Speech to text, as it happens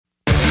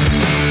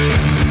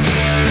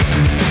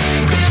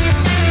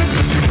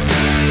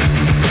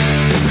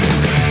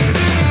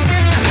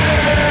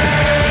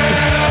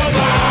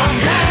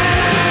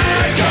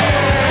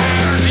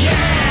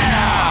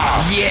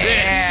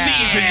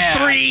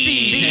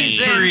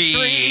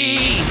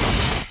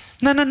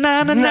Na na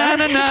na na na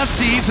na na.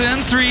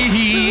 Season 3.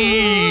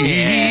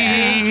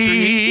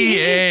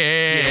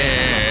 Yeah.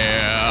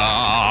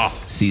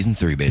 Season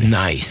 3, baby.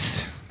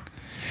 Nice.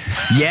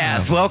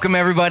 Yes, welcome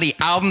everybody.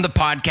 Album the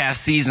Podcast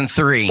Season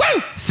 3.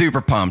 Woo!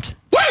 Super pumped.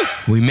 Woo!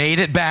 We made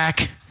it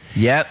back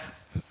Yep.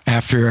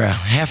 after a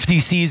hefty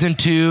season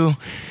 2.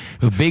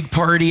 A big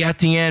party at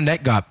the end.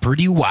 That got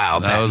pretty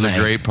wild. That was night. a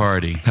great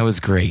party. That was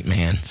great,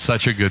 man.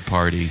 Such a good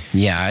party.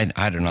 Yeah,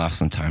 I had an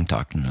awesome time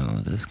talking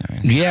to this guy.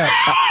 Yeah,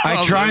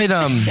 I tried.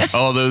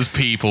 All those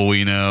people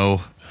we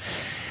know.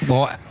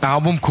 Well,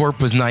 Album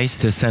Corp was nice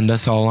to send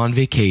us all on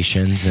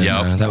vacations, and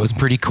Yep. That was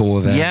pretty cool.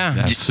 Of them. Yeah.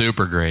 That's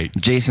super great.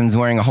 Jason's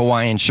wearing a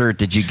Hawaiian shirt.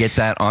 Did you get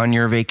that on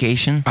your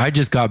vacation? I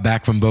just got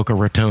back from Boca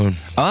Raton.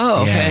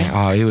 Oh, okay. Yeah.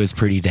 Oh, it was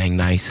pretty dang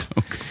nice.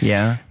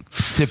 Yeah.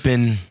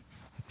 Sipping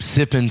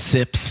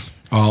sips.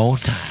 All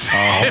the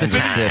time.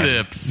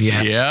 Sips.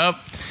 Yeah. Yep.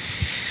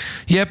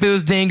 Yep, it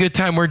was a dang good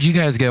time. Where'd you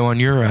guys go on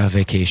your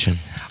vacation?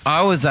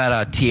 I was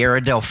at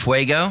Tierra del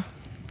Fuego.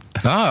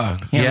 Oh,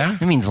 yeah.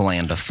 It means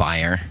land of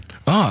fire.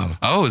 Oh,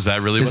 Oh, is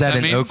that really is what that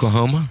in means?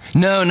 Oklahoma?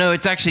 No,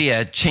 it's actually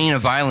a chain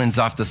of islands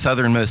off the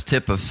southernmost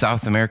tip of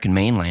South American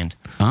mainland.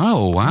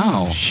 Oh,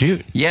 wow.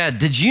 Shoot. Yeah,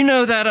 did you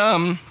know that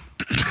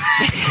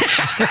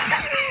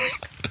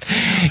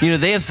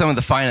they have some of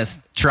the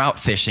finest trout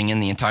fishing in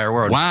the entire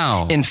world.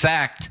 Wow. In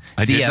fact,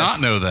 I did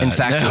not know that. In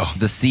fact, No.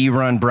 the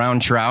sea-run brown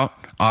trout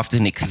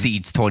often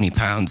exceeds 20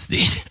 pounds,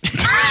 dude.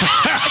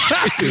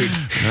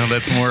 Well,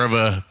 that's more of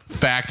a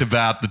fact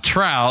about the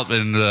trout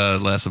and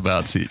less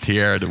about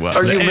Tierra del Fuego.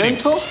 Are you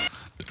mental?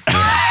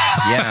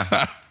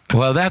 Yeah.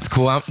 Well, that's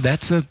cool.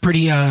 That's a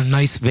pretty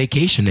nice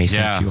vacation they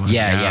sent Yeah. you on.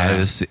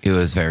 Yeah, it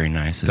was very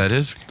nice.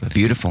 That's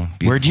beautiful.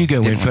 Where'd you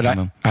go, Didn't Winfoot? want to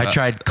come I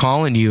tried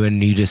calling you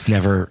and you just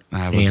never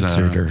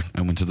answered. Or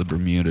I went to the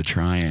Bermuda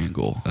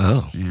Triangle.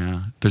 Oh.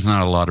 Yeah. There's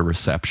not a lot of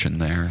reception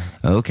there.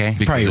 home. Okay.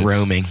 Because probably it's-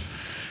 roaming.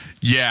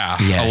 Yeah,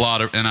 Yeah. a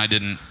lot of, and I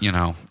didn't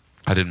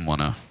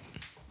want to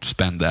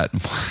spend that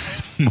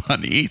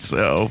money,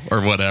 so, or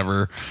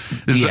whatever.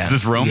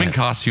 Does roaming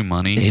cost you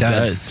money? It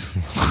does.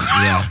 does.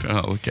 Yeah.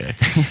 Oh, okay.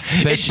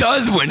 It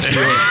does,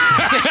 Winfield.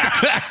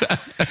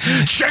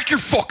 Check your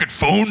fucking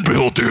phone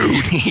bill, dude.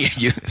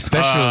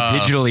 Especially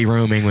digitally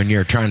roaming when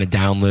you're trying to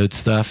download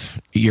stuff.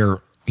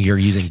 You're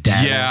using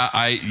data. Yeah,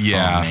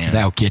 Oh, man.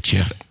 That'll get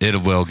you. it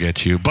will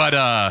get you. But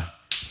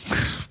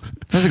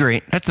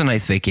That's a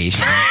nice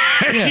vacation.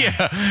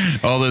 yeah,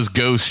 all those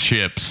ghost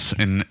ships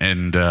and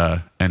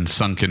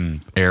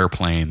sunken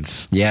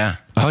airplanes. Yeah.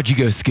 How'd you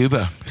go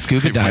scuba We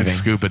went diving?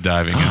 scuba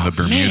diving in the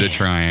Bermuda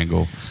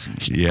Triangle.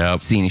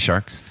 Yep. See any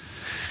sharks?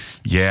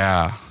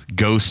 Yeah,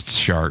 ghost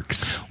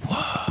sharks.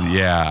 Whoa.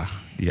 Yeah,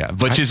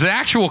 which is an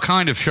actual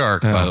kind of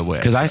shark, by the way.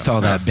 Because I saw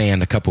that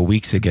band a couple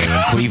weeks ago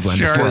in Cleveland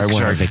before I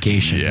went on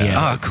vacation. Yeah.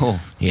 Yeah. Oh, cool.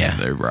 Yeah.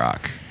 They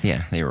rock.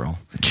 Yeah, they roll.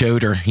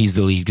 Choder, he's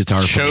the lead guitar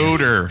player.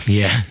 Choder.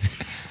 Yeah.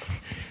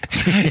 Oh,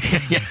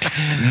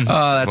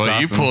 that's Well,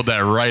 awesome. you pulled that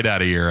right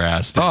out of your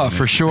ass. Oh,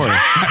 for sure. All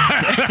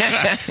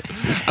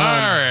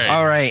right.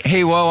 All right.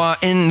 Hey, well,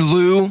 in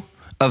lieu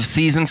of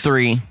season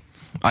 3,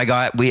 I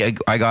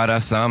got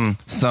us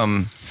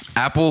some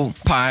apple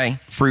pie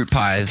fruit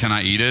pies. Can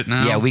I eat it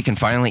now? Yeah, we can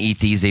finally eat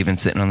these. They've been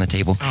sitting on the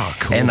table. Oh,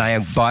 cool. And I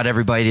bought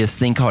everybody this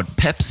thing called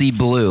Pepsi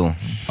Blue.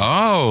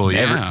 Oh,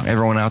 yeah.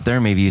 Everyone out there,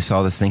 maybe you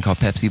saw this thing called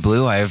Pepsi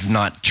Blue. I have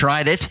not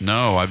tried it,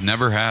 No, I've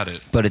never had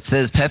it. but it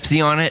says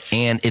Pepsi on it,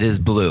 and it is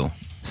blue.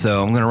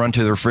 So I'm going to run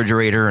to the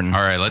refrigerator and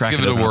All right, let's crack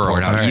give it a open and whirl. pour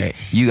it out. All You- right.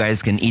 You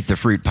guys can eat the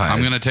fruit pies. I'm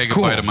going to take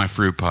Cool. a bite of my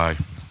fruit pie.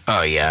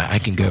 Oh, yeah. I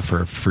can go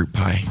for a fruit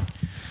pie.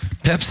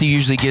 Pepsi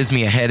usually gives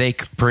me a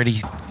headache pretty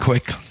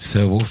quick,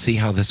 so we'll see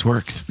how this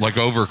works. Like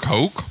over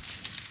Coke?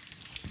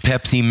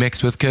 Pepsi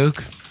mixed with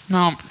Coke?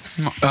 No.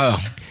 Oh.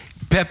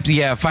 Pepsi,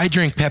 yeah. If I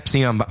drink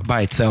Pepsi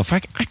by itself, I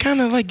kind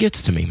of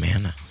gets to me,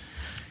 man.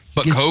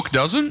 But Yes. Coke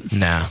doesn't?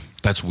 Nah.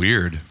 That's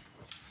weird.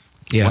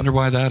 Yeah. Wonder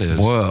why that is.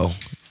 Whoa.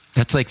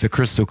 That's like the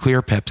crystal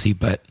clear Pepsi,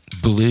 but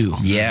blue.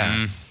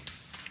 Yeah.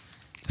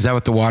 Is that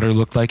what the water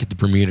looked like at the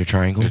Bermuda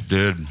Triangle? It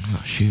did.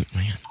 Oh, shoot,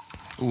 man.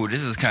 Ooh,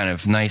 this is kind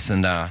of nice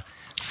and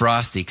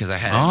frosty because I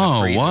had it in the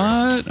Oh, freezer.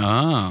 what?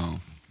 Oh.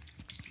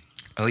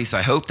 At least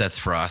I hope that's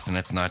frost and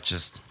it's not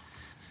just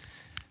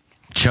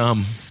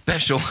Chum.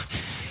 special.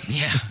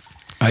 Yeah.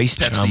 Ice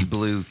Pepsi chum.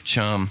 Blue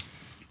Chum.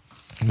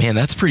 Man,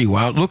 that's pretty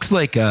wild. Looks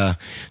like a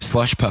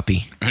slush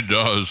puppy. It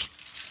does.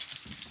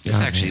 This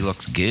actually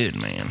looks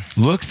good, man.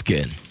 Looks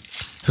good.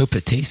 Hope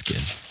it tastes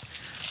good.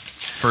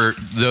 For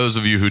those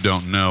of you who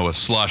don't know, a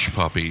slush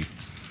puppy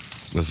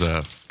was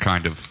a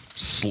kind of,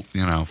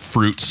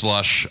 fruit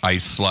slush,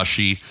 ice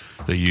slushy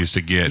they used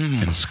to get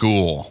in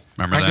school.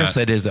 Remember that? I guess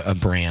that is a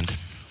brand.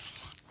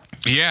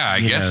 Yeah, I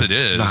You guess know, it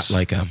is. Not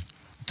like a.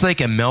 It's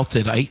like a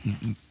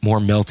more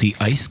melty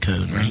ice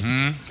cone, right?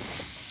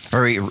 Mm-hmm.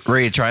 Are we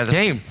ready to try this?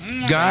 Hey,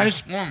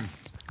 guys, I'm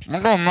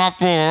going to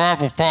mouthful of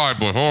apple pie,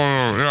 but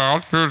I'll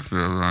choose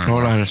this.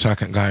 hold on a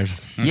second, guys.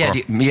 Yeah,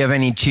 do you have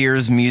any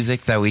cheers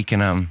music that we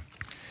can,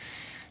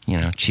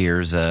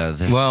 cheers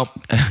this? Well,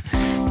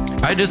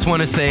 I just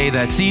want to say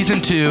that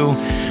season 2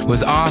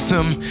 was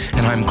awesome,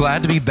 and I'm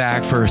glad to be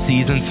back for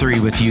season 3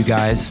 with you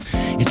guys.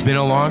 It's been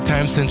a long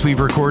time since we've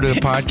recorded a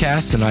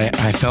podcast, and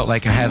I felt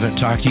like I haven't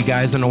talked to you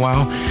guys in a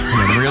while, and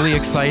I'm really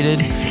excited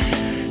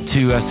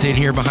to sit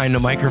here behind the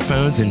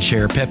microphones and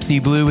share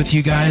Pepsi Blue with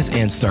you guys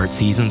and start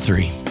season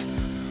 3.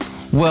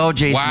 Well,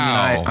 Jason,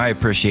 Wow. I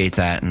appreciate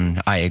that,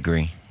 and I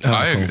agree.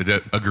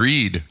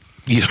 Agreed.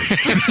 Yeah.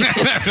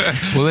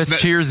 Well,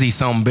 let's cheers these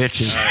some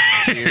bitches.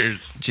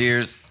 Cheers.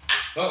 Cheers.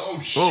 Oh,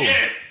 shit.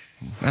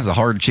 That's a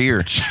hard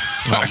cheer.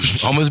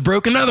 Almost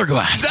broke another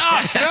glass.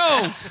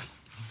 No.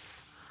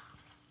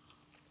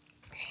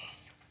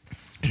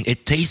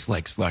 It tastes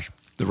like slush,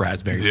 the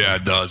raspberry. Yeah,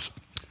 it does.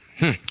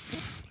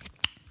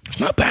 It's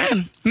not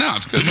bad. No,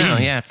 it's good. No,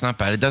 yeah, it's not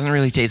bad. It doesn't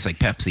really taste like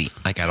Pepsi,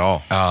 like at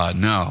all.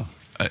 No.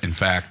 In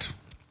fact,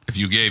 if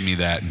you gave me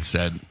that and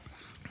said,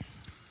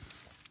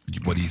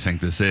 what do you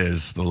think this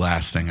is? The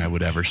last thing I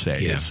would ever say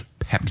is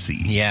Pepsi.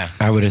 Yeah.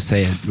 I would have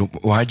said,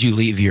 why'd you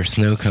leave your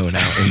snow cone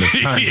out in the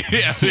sun?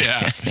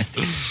 yeah.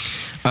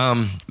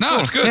 No,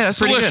 it's good. Yeah, that's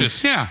pretty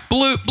delicious. Yeah.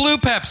 Blue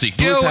Pepsi.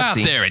 Blue Go out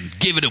Pepsi. there and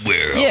give it a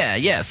whirl.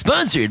 Yeah.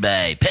 Sponsored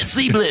by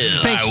Pepsi Blue.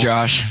 Thanks,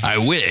 Josh. I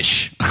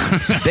wish.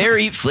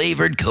 Berry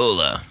flavored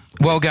cola.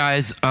 Well,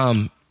 guys,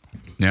 Yeah.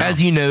 as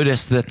you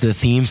noticed that the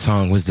theme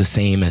song was the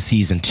same as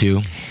season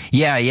 2.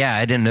 Yeah.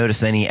 I didn't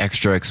notice any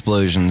extra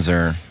explosions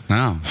or.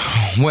 No.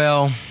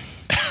 Well,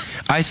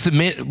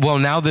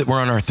 now that we're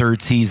on our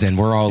 3rd season,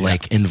 we're all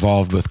like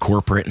involved with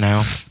corporate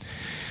now.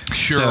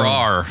 Sure So-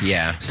 are.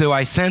 Yeah. So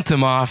I sent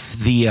them off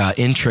the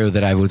intro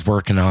that I was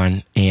working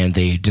on, and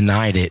they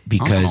denied it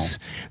because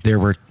there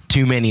were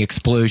too many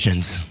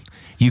explosions.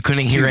 You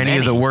couldn't hear any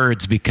of the many.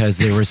 words because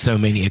there were so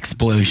many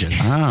explosions.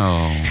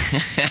 Oh.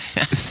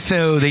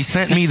 So they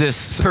sent me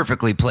this.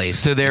 Perfectly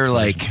placed. So they're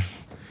like,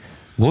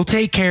 we'll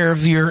take care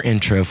of your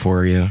intro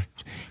for you.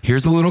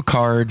 Here's a little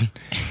card.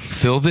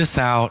 Fill this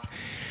out.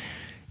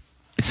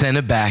 Send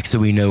it back so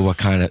we know what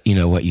kind of,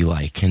 what you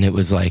like. And it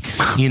was like,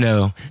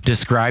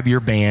 describe your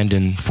band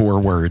in 4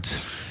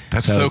 words.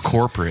 That's So so it's-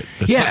 corporate.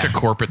 That's Yeah. such a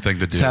corporate thing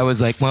to do. So I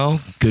was like, well,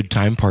 good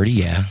time party,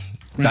 yeah.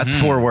 That's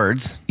 4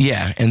 words.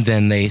 Yeah. And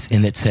then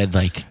it said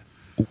like,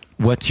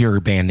 what's your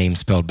band name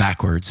spelled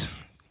backwards?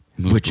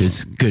 Which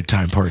is good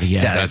time party,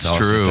 yeah. That's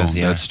awesome, true. 'cause,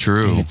 yeah. That's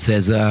true. And it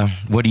says,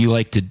 what do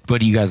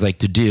you guys like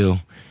to do?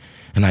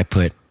 And I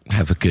put,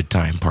 have a good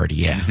time party,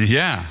 yeah.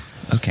 Yeah.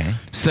 Okay.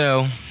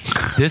 So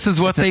this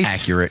is what an they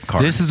accurate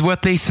card. This is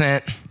what they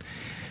sent.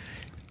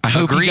 I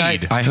hope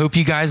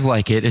you guys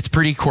like it. It's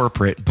pretty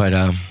corporate, but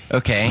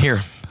Okay.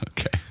 here.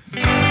 Okay.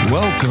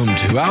 Welcome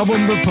to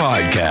Album the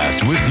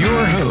Podcast with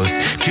your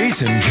host,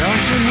 Jason,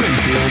 Josh, and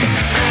Winfield.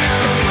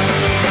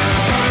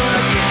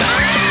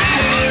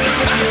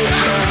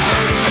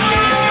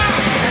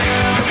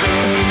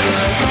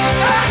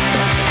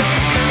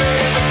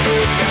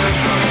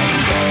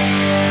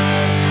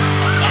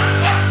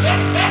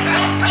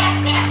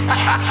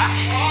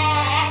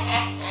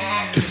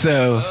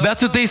 So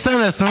that's what they sent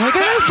us. I'm like,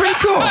 that's pretty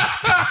cool.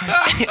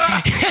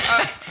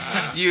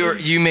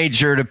 You made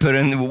sure to put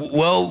in,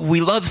 well, we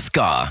love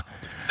ska.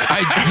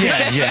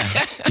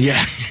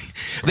 Yeah.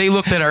 They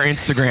looked at our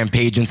Instagram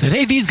page and said,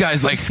 hey, these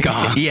guys like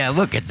ska. Yeah,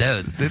 look at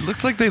that. It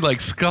looks like they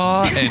like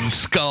ska and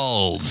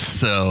skulls.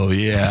 So,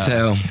 yeah.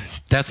 So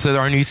that's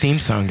our new theme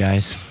song,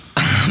 guys.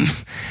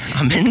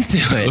 I'm into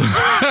it.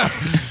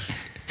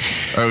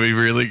 Are we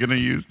really going to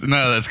use...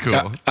 No, that's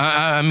cool.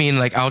 I mean,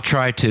 like, I'll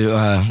try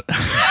to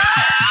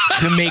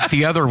make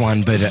the other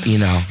one, but,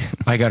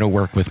 I got to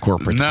work with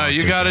corporate No, you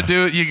sponsors, got to so.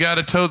 do it. You got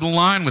to toe the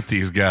line with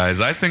these guys.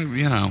 I think,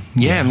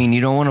 Yeah, I mean,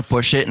 you don't want to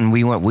push it, and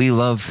we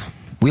love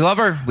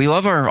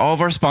all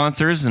of our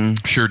sponsors,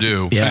 and Sure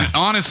do. Yeah. And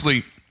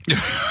honestly,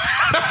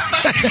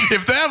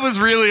 if that was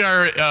really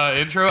our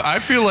intro, I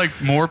feel like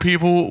more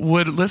people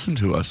would listen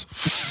to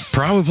us.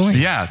 Probably.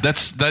 Yeah,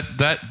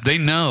 that they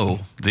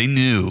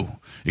knew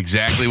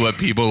exactly what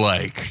people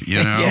like,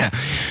 Yeah.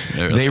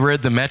 They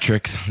read the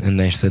metrics, and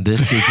they said,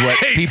 this is what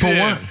They people did.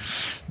 want.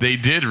 They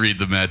did read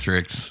the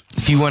metrics.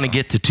 If you want to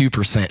get to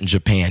 2% in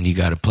Japan, you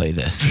got to play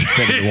this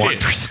instead of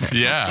 1%.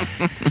 Yeah.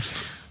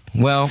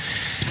 Well,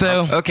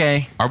 so,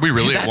 okay. Are we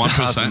really at 1% That's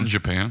awesome. in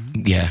Japan?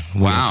 yeah.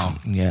 Wow.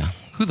 Yeah.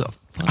 Who the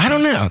fuck? I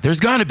don't know. There's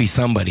got to be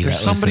somebody.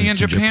 There's that somebody in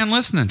listens to Japan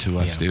listening to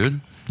us,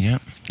 dude. Yeah.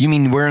 You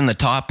mean we're in the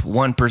top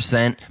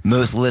 1%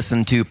 most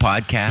listened to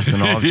podcasts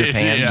in all of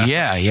Japan?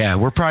 Yeah. Yeah.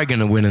 We're probably going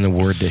to win an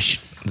award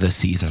this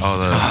season.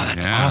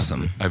 that's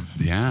awesome.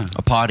 Yeah.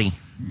 A potty.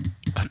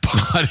 A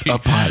potty. A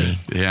potty.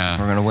 Yeah.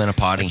 We're gonna win a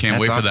potty. Can't That's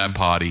wait for awesome. that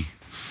potty.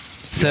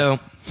 So,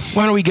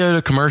 why don't we go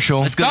to commercial?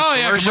 Let's go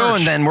to commercial,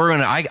 and then we're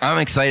gonna. I'm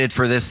excited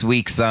for this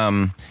week's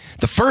the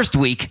first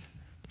week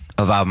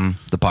of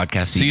the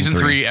podcast Season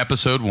 3,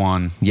 episode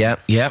 1.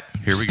 Yep. Yep.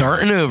 Here we go.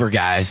 Starting over,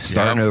 guys.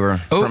 Starting over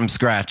from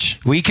scratch.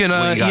 We can,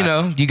 What do you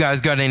got? you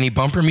guys got any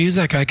bumper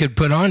music I could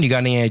put on? You got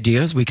any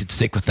ideas? We could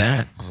stick with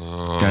that.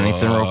 Got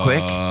anything real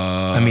quick?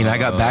 I mean, I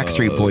got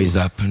Backstreet Boys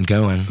up and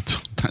going.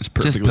 That's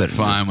perfectly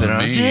fine with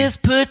me.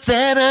 Just put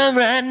that on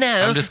right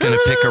now. I'm just going to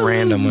pick a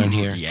random one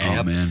here. Yeah.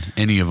 Oh, man.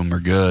 Any of them are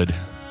good.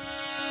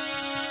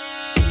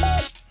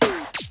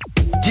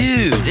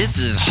 Dude, this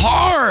is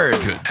hard.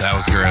 Good. That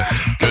was great.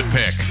 Good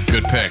pick.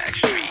 Good pick.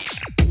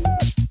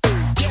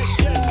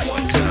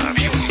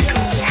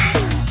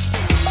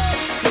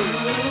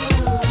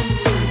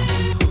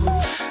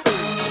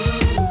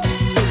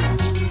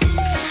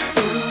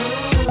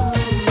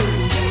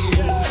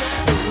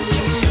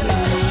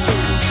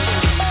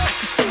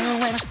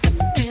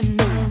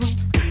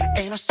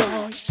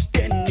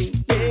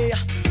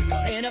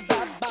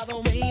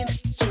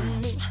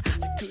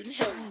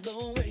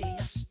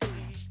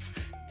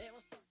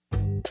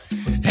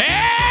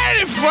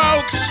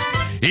 Folks,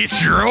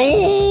 it's your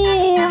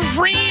old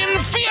friend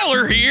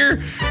Filler here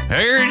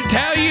to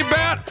tell you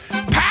about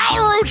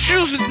Palo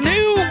Roach's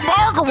new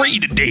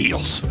margarita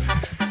deals.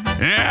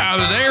 Yeah,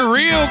 they're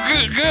real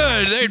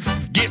good. They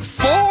get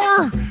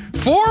four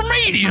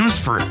mediums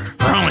for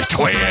only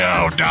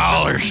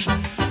 $12.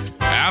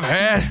 I've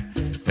had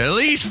at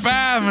least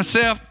 5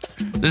 myself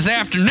this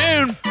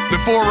afternoon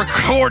before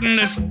recording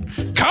this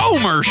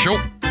commercial,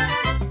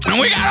 and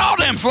we got all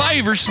them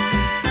flavors.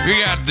 We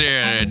got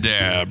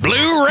the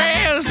blue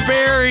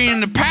raspberry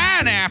and the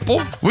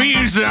pineapple. We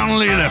use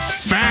only the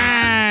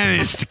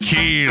finest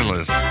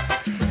tequilas.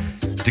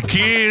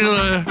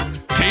 Tequila.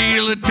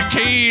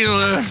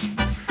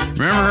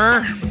 Remember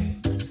her?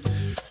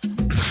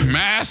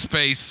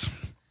 MySpace.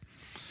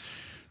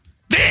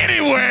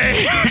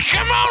 Anyway,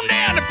 come on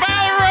down to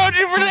Palo Roach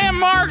for them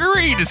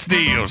margarita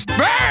steals.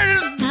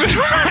 Palo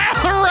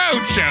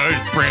Roach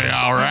is pretty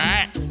all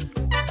right.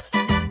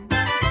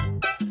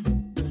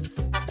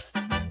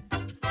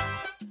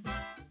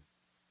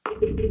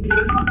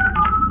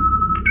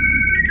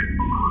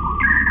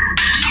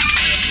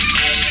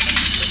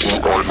 You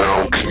are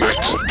now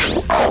connected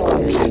to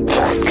Album the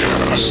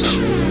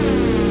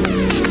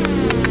Podcast.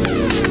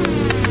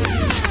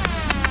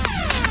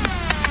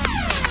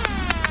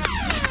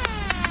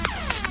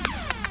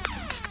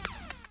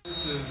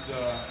 This is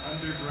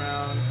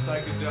underground,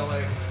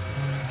 psychedelic,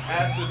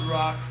 acid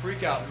rock,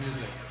 freakout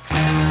music.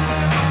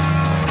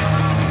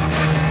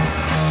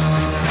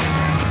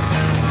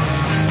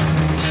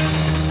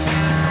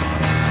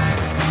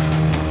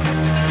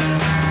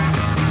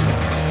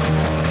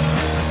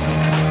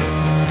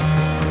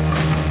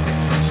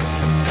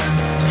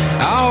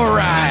 All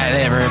right,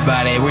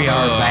 everybody, we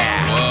are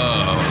back.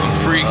 Whoa, I'm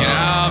freaking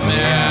out,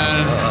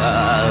 man.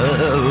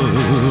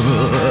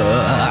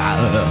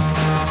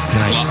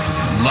 Nice.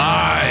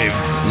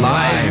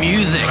 Live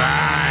music.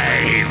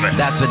 Live.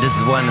 That's what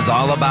this one is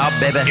all about,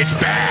 baby. It's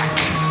back.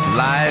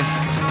 Live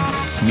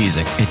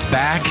music. It's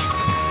back.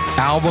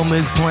 Album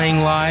is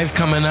playing live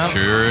coming up.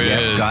 Sure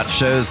is. Got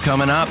shows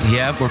coming up.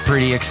 Yep, we're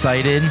pretty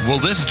excited. Will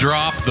this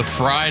drop the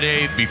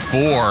Friday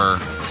before?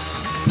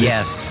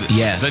 Yes.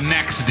 Yes. The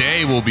next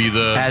day will be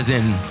the As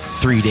in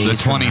 3 days the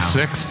from now.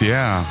 26th.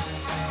 Yeah.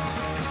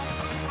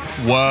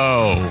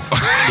 Whoa.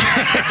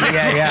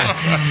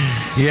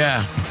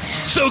 Yeah.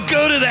 So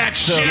go to that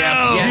show.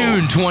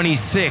 June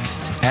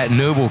 26th at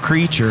Noble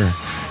Creature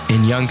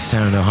in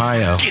Youngstown,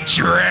 Ohio. Get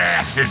your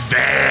asses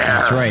there.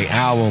 That's right.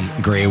 Album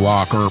Gray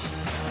Walker.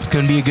 It's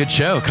going to be a good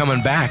show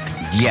coming back.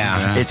 Yeah,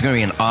 Yeah. it's going to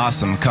be an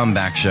awesome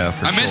comeback show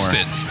for I sure.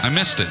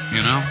 missed it,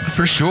 you know?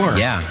 For sure.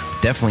 Yeah,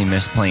 definitely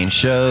miss playing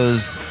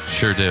shows.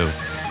 Sure do.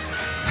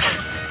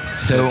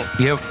 So,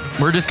 yep,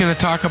 we're just going to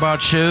talk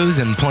about shows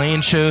and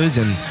playing shows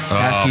and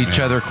ask each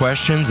man. other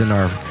questions and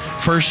our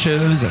first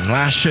shows and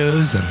last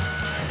shows and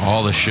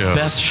All the shows.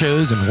 best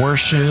shows and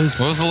worst shows.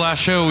 What was the last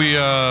show we,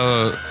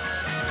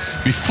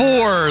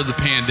 before the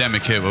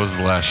pandemic hit, what was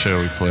the last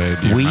show we played?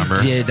 Do you We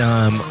remember? did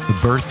a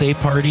birthday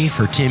party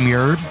for Tim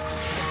Yurd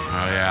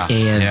Oh, yeah.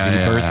 and Yeah, the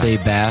yeah, birthday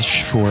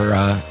bash for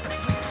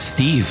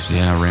Steve.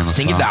 Yeah, Ramos.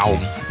 Sting it down.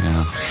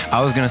 Yeah.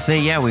 I was going to say,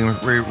 yeah, we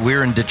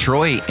were in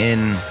Detroit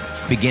in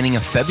beginning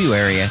of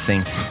February, I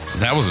think.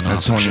 That was an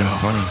awesome show.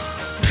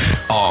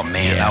 2020. Oh,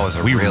 man, that was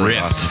a We really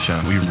ripped. awesome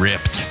show. We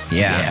ripped.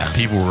 Yeah.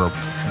 People were.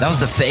 That was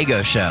the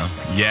Fago show.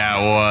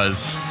 Yeah, it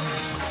was.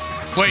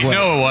 Wait, What?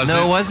 no, it wasn't.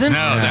 No, it wasn't?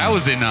 No, that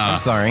was in. I'm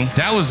sorry.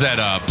 That was at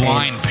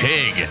Blind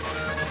Pig.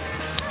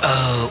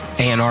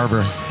 Ann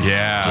Arbor.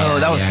 Yeah. Oh,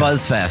 that was Yeah.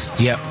 Fuzz Fest.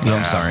 Yep. Oh,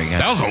 I'm sorry, guys.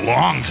 That was a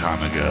long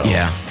time ago.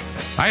 Yeah.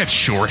 I had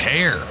short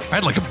hair. I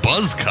had like a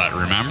buzz cut,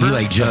 remember?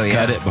 You just Oh, yeah.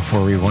 cut it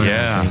before we went,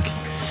 Yeah. I think.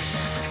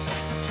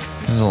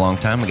 It was a long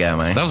time ago,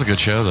 man. That was a good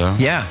show, though.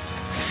 Yeah.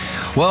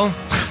 Well,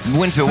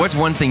 Winfield, what's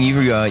one thing you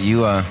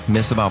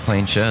miss about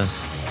playing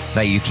shows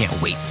that you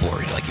can't wait for?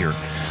 Like you're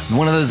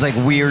one of those like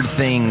weird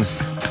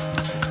things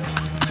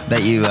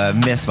that you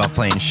miss about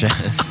playing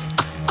shows.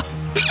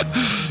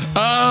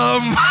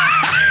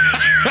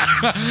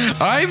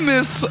 I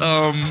miss.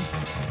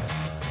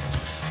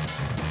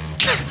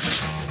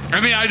 I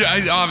mean,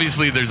 I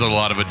obviously there's a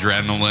lot of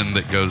adrenaline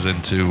that goes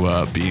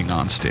into being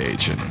on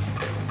stage, and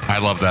I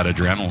love that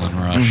adrenaline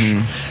rush.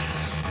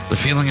 Mm-hmm. The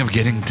feeling of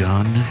getting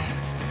done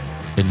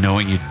and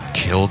knowing you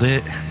killed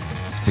it,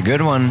 It's a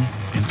good one.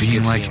 and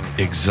being like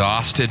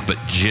exhausted but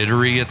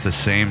jittery at the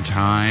same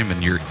time,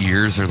 and your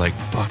ears are like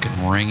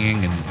fucking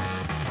ringing, and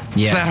it's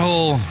Yeah.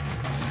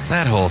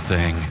 that whole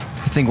thing.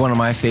 I think one of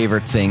my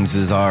favorite things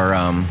is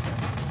our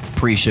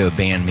pre-show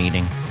band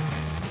meeting.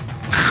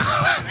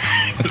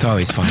 It's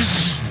always fun.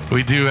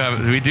 We do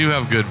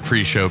have good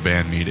pre-show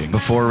band meetings.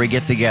 Before we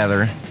get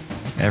together,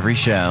 every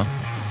show,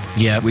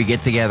 Yeah, we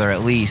get together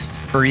at least,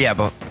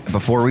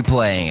 before we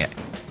play it,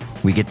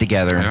 we get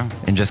together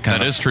and just kind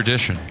that of is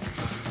tradition.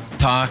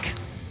 talk,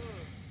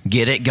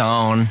 get it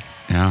going,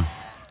 Yeah.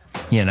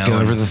 you know. go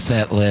over the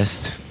set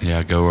list,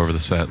 Yeah, go over the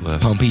set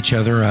list. pump each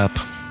other up,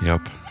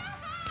 Yep.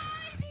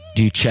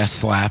 do chest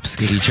slaps,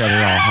 get each other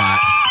all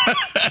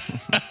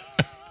hot.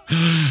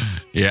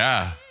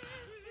 Yeah.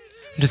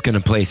 I'm just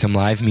gonna play some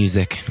live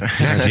music.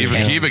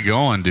 Keep it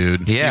going,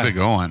 dude. Yeah. Keep it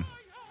going.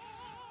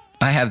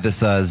 I have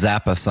this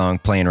Zappa song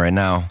playing right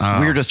now. Oh.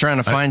 We were just trying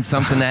to find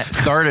something that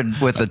started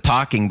with the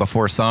talking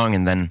before song,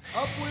 and then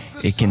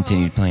it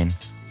continued playing.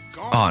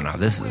 Oh no,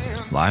 this is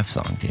a live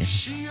song, dude.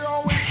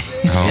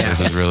 Oh, this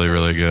is really,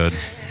 really good.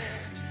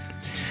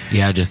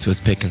 Yeah, I just was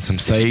picking some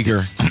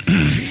Sager.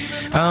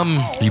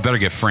 You better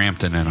get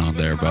Frampton in on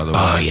there, by the way.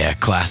 Oh yeah,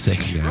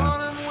 classic.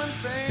 Yeah.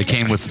 It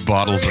came with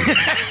bottles of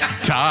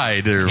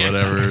Tide or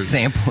whatever.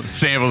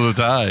 Samples. Of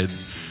Tide.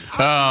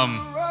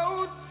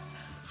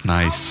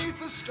 Nice.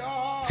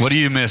 What do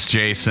you miss,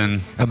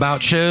 Jason?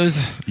 About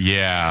shows?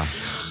 Yeah.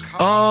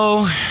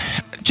 Oh,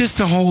 just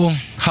the whole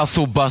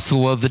hustle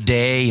bustle of the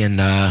day, and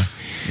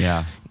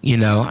Yeah. you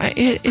know,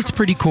 it's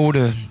pretty cool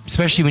to,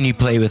 especially when you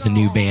play with a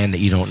new band that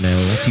you don't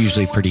know. That's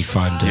usually pretty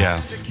fun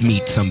to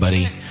meet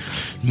somebody,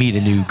 meet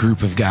a new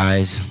group of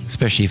guys,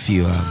 especially if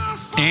you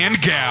And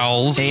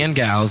gals. and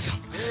gals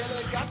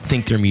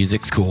think their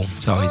music's cool.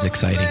 It's always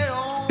exciting.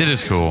 It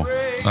is cool.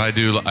 I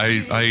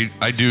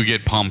do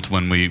get pumped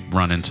when we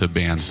run into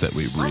bands that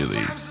we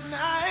really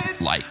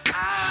like.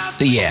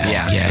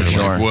 Yeah, They're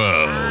sure. like,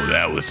 whoa,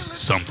 that was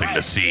something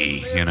to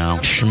see, you know?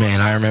 Man,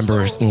 I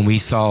remember when we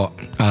saw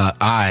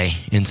I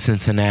in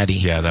Cincinnati.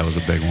 Yeah, that was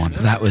a big one.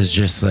 That was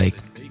just like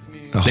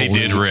a They holy,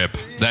 did rip.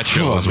 That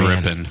show Oh, was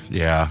man. ripping.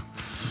 Yeah.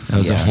 That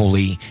was a Yeah.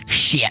 holy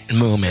shit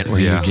moment where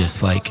Yeah. you're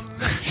just like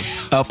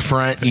up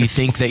front. You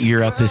think that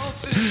you're at this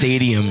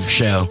stadium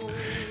show,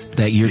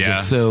 that you're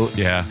just so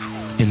Yeah.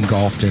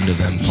 engulfed into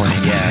them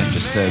playing. Yeah,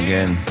 just so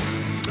good.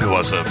 It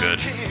was so good.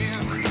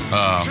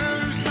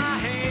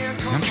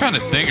 I'm trying to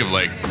think of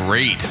like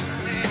great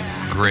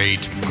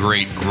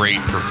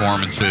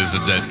performances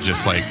that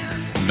just like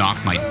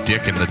knocked my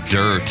dick in the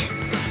dirt.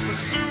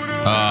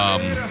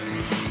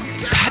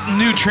 That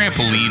new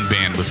trampoline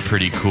band was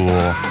pretty cool.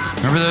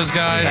 Remember those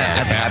guys? Yeah,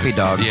 at the Happy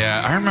Dog.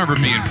 Yeah, I remember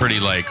being pretty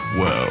like,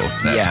 whoa,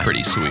 that's Yeah.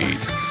 pretty sweet.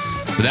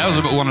 But that was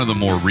one of the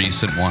more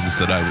recent ones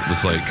that I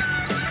was like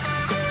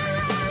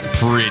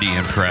pretty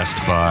impressed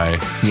by.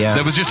 Yeah.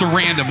 That was just a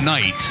random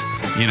night.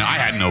 You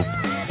know,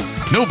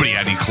 nobody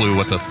had any clue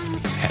what the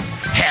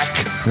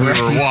heck we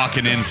were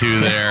walking into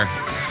there.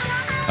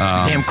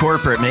 Damn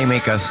corporate, they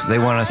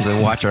want us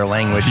to watch our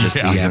language this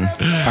Yeah. season.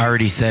 I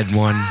already said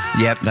one.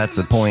 Yep, that's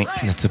the point.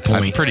 That's a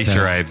point. I'm pretty so-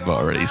 sure I've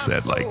already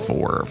said like 4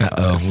 or 5.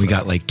 Uh-oh, we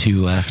got like 2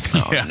 left.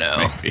 Oh, yeah,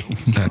 no. maybe.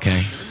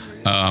 Okay.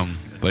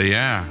 But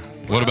yeah,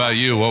 what about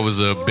you? What was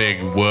a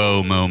big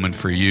whoa moment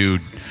for you,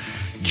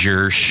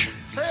 Jersh?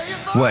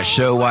 What,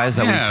 show-wise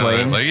that Yeah,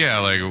 we played?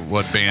 like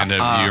what band do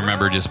you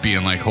remember just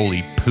being like,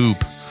 holy poop?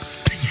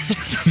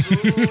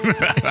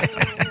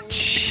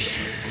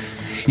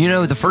 You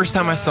know, the first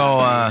time I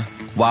saw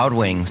Wild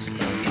Wings,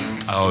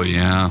 Oh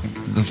yeah,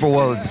 the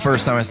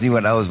first time I knew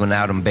what that was when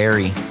Adam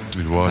Berry,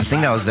 it was. I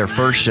think that was their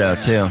first show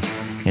too.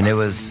 And it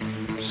was,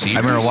 I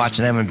remember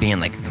watching them and being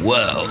like,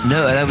 whoa.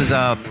 No, that was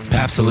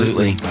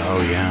Absolutely.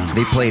 Oh yeah,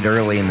 They played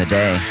early in the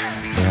day.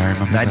 yeah, I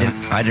remember.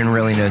 And I didn't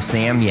really know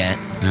Sam yet.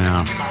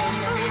 Yeah,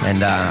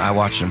 And I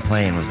watched him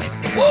play and was like,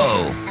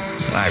 whoa.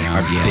 I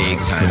big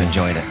was time cool.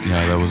 enjoyed it.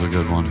 yeah, that was a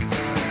good one.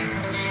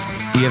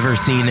 You ever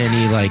seen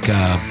any like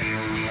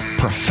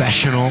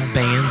professional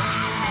bands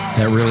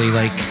that really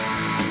like,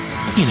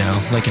 you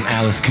know, like an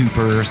Alice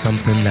Cooper or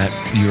something that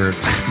you were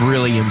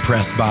really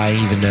impressed by,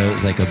 even though it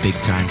was like a big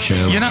time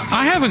show? You know,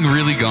 I haven't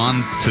really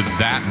gone to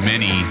that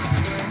many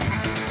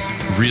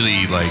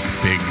really like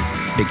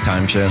Big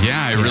time show.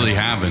 Yeah, I really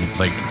haven't.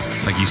 Like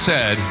you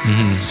said,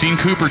 seen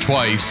Cooper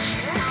twice.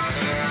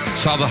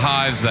 Saw the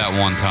Hives that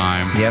one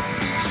time. Yep.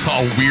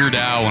 Saw Weird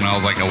Al when I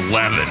was like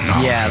 11.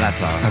 Yeah,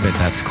 that's I awesome. bet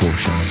that's cool,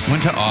 Sean.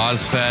 Went to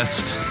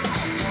Ozfest.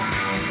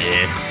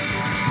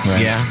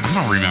 Right. Yeah. I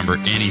don't remember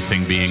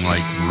anything being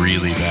like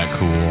really that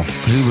cool.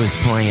 Who was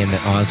playing at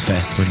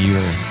Ozfest when you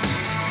were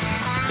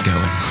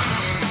going?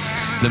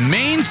 The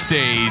main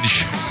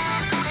stage.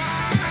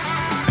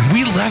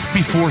 We left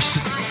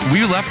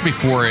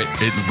before it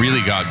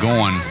really got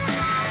going.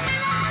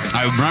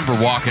 I remember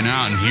walking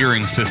out and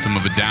hearing System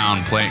of a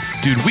Down playing.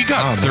 Dude, we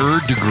got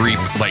third degree,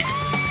 like,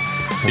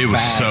 it was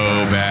Bad so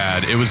burns.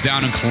 bad. It was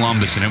down in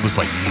Columbus and it was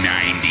like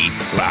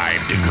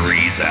 95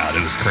 degrees out.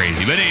 It was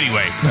crazy. But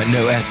anyway, But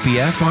no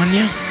SPF on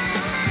you?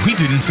 we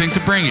didn't think to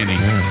bring any.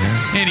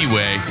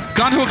 Anyway,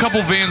 gone to a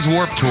couple Vans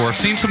Warped Tour,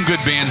 seen some good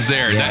bands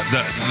there. Yeah.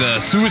 The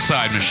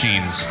Suicide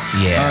Machines.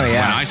 Yeah. Oh,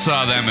 yeah. When I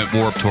saw them at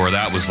Warped Tour,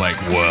 that was like,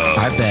 whoa.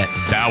 I bet.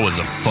 That was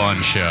a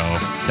fun show.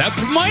 That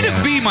might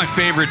have been my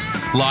favorite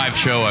live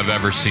show I've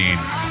ever seen.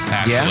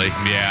 Actually,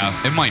 yeah,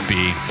 it might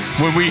be.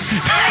 When we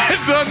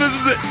on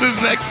the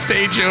next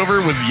stage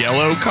over was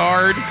Yellow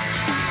Card,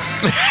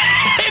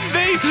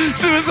 and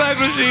Suicide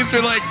Machines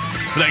are like,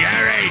 all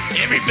right,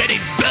 everybody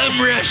bum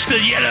rush the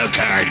Yellow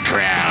Card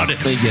crowd.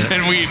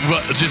 And we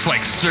just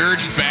like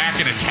surged back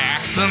and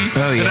attacked them.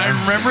 Oh, yeah. And I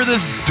remember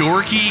this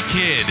dorky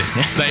kid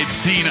that I'd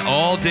seen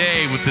all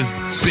day with this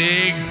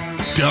big,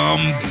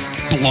 dumb,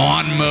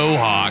 blonde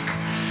mohawk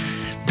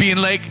being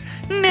like,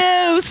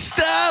 no,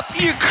 stop,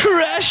 you're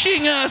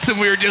crushing us. And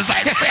we were just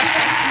like,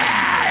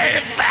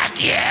 fuck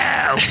you.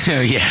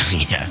 Oh, yeah.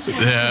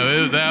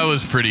 Yeah, that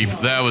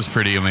was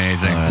pretty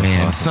amazing.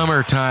 Man, awesome.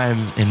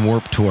 Summertime in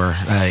Warped Tour.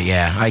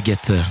 I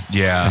get the.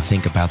 Yeah. I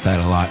think about that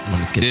a lot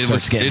when it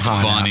starts getting It's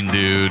hot. fun,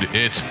 dude.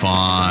 It's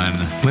fun.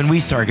 When we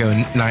start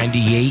going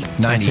 98.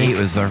 98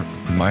 was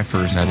my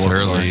first. That's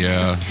Warped Tour. early,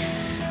 yeah.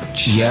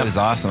 Yeah, it was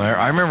awesome.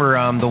 I remember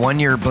the one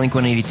year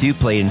Blink-182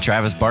 played and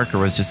Travis Barker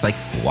was just like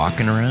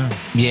walking around.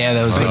 Yeah,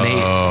 that was when they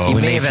He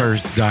when may they have-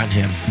 first got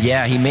him.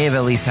 Yeah, he may have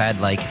at least had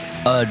like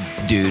a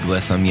dude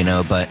with him,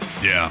 but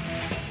Yeah.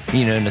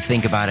 to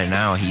think about it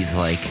now, he's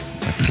like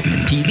a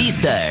TV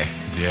star.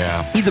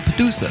 Yeah. He's a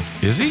producer.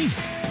 Is he?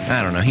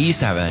 I don't know. He used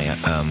to have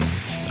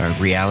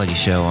a reality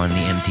show on the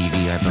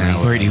MTV, I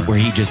believe. Where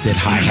he just did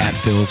hi-hat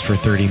fills for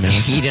 30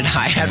 minutes. He did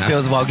hi-hat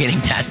fills while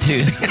getting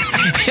tattoos.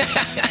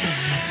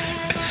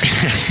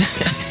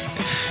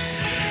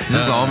 Is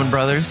this Allman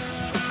Brothers?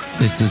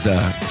 This is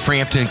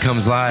Frampton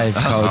Comes Live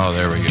called Oh,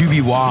 there we go.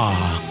 Doobie Wah.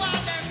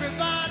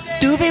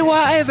 Doobie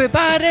Wah,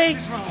 everybody.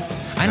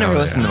 I never Oh,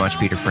 listened yeah. to much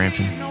Peter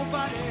Frampton.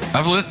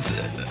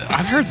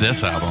 I've heard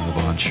this album a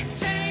bunch.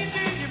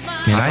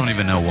 Man, I don't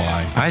even know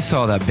why. I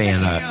saw that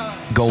band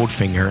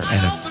Goldfinger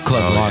at a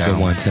Club Oh, Lager yeah.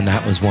 once, and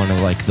that was one of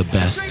like the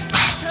best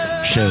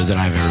shows that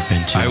I've ever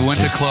been to. I went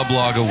to Just- Club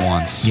Laga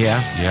once.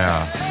 Yeah?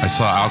 Yeah. I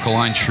saw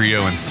Alkaline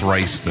Trio and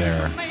Thrice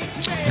there.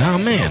 Oh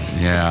man,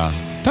 Yeah.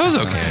 That was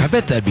okay. I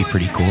bet that'd be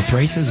pretty cool.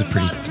 Thrice is a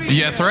pretty.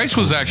 Yeah, Thrice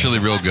was actually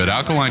real good.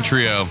 Alkaline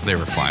Trio, they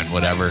were fine,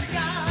 whatever.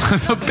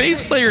 The bass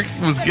player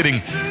was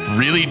getting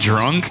really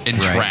drunk and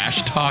Right.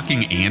 trash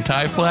talking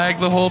Anti-Flag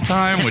the whole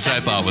time, which I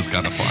thought was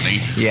kind of funny.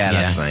 Yeah,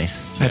 that's Yeah.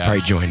 nice. I'd Yeah.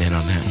 probably join in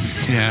on that.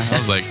 Yeah, I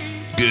was like,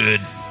 good.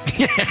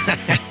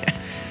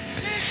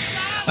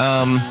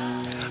 I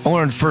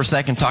wanted to for a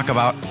second talk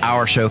about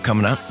our show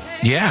coming up.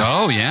 Yeah.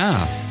 Oh,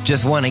 yeah.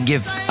 Just want to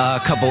give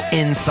a couple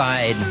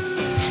inside,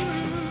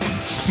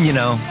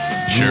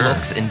 Sure.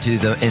 looks into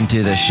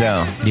the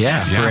show.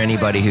 Yeah. For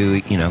anybody who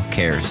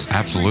cares.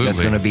 Absolutely. That's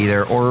going to be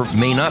there or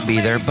may not be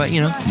there, but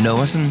know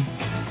us and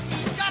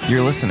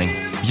you're listening.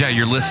 Yeah,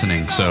 you're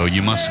listening, so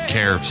you must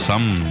care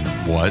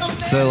somewhat.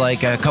 So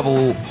like a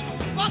couple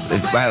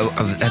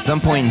at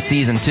some point in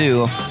season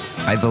 2,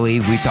 I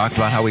believe we talked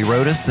about how we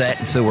wrote a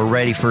set, so we're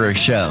ready for a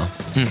show.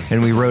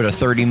 And we wrote a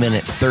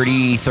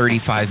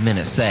 35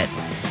 minute set.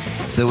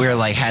 So we were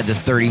like, had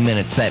this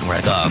 30-minute set, and we're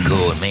like, oh,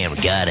 cool, man, we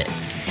got it.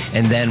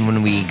 And then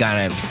when we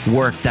kind of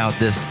worked out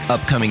this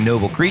upcoming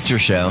Noble Creature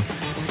show,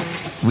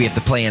 we have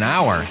to play an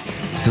hour.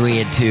 So we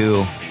had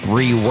to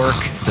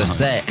rework the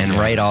set and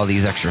write all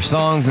these extra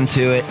songs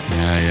into it,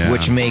 Yeah.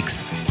 which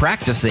makes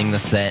practicing the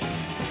set,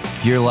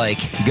 you're like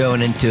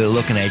going into it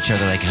looking at each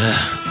other like,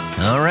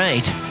 all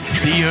right,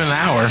 See you in an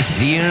hour.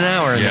 see you in an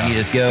hour. And Yeah. then you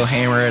just go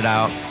hammer it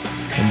out.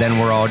 And then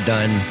we're all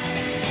done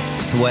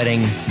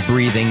sweating,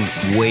 breathing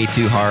way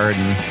too hard.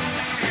 And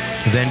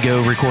Then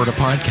go record a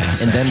podcast.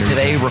 then after.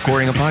 today,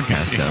 recording a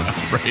podcast. So,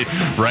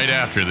 Right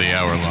after the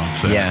hour-long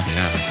set. Yeah.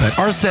 But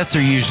our sets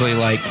are usually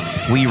like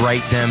we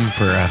write them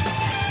for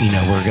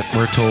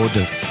we're told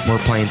we're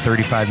playing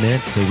 35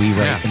 minutes, so we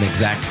write Yeah. an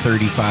exact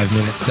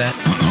 35-minute set.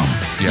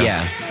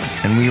 yeah.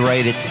 And we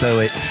write it so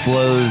it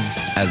flows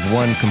as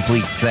one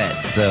complete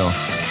set. So,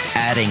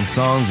 adding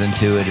songs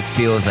into it, it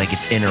feels like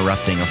it's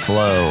interrupting a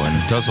flow.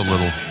 And Does a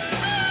little.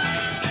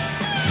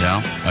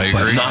 Yeah, I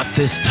agree. But not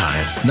this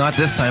time. not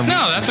this time.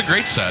 No, that's a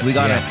great set. We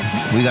got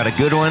a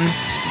good one,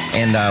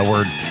 and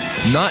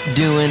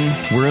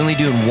we're only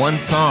doing one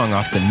song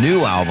off the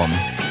new album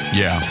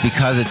Yeah.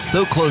 because it's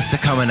so close to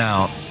coming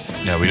out.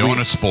 Yeah, we don't want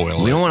to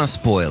spoil We it. don't want to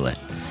spoil it,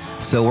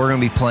 so we're gonna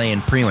be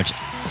playing pretty much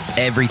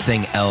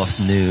everything else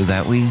new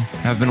that we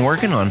have been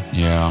working on.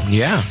 Yeah.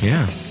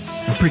 Yeah.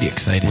 I'm pretty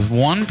excited. With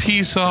one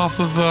piece off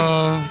of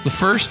the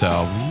first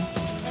album.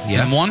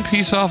 Yeah. And one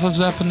piece off of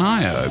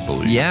Zephaniah, I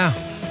believe. Yeah,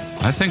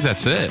 I think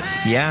that's it.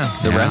 yeah.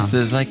 The Yeah. rest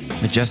is like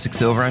Majestic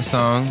Silver Eye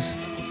songs.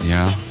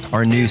 Yeah.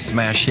 Our new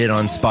smash hit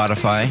on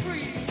Spotify,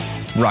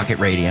 Rocket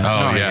Radio.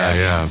 Oh,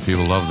 yeah.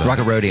 People love that.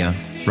 Rocket Rodeo.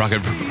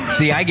 Rocket.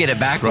 See, I get it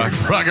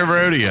backwards. Rocket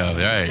Rodeo.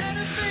 Right.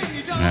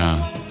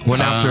 Yeah.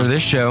 When after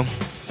this show,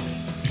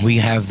 we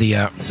have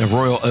the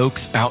Royal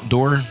Oaks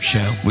Outdoor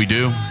Show We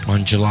do.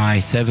 on July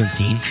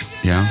 17th.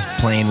 Yeah.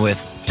 Playing with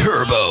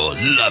Turbo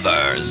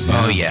Lovers.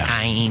 Oh, yeah.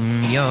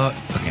 I'm your.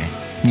 Okay.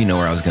 You know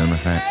where I was going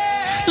with that.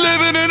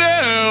 Living it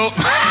out.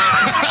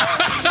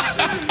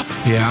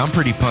 Yeah, I'm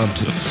pretty pumped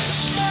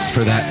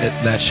for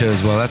that show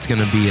as well. That's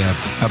going to be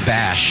a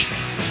bash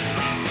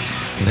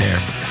there.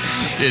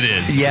 It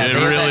is. Yeah, it they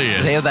have really that,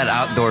 is. They have that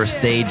outdoor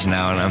stage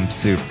now, and I'm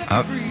super.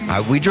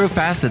 We drove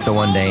past it the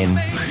one day and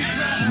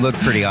looked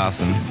pretty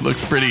awesome.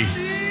 Looks pretty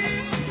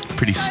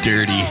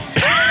sturdy.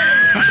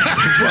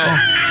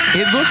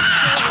 It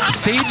looks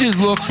stages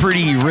look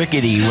pretty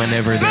rickety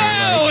whenever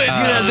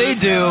they're They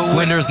do.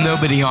 when there's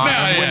nobody on.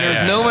 Yeah, When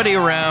there's nobody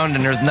around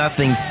and there's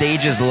nothing,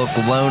 stages look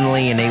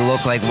lonely and they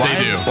look like why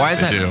is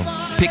They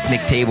that do.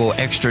 picnic table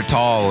extra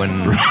tall and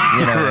you know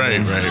what I Right,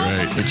 mean?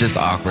 right. It's just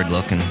awkward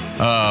looking.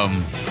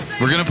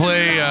 We're gonna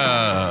play.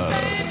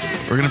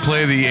 We're gonna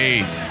play the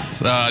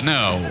 8th.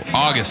 No,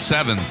 August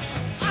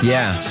 7th.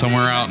 Yeah.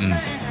 Somewhere out in.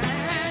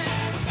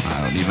 I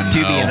don't even know. To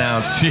be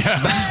announced.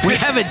 Yeah. We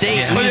have a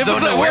date. We just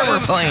don't know where we're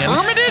playing.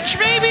 Hermitage,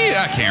 maybe?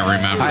 I can't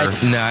remember.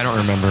 I don't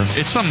remember.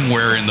 It's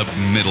somewhere in the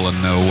middle of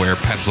nowhere,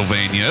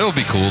 Pennsylvania. It'll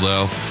be cool,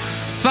 though.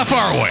 It's not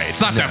far away. It's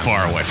not that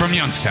far away. From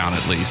Youngstown,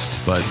 at least.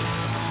 But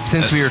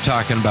Since we were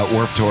talking about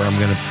Warped Tour, I'm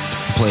gonna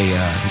play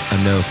a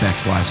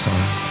NoFX live song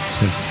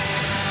since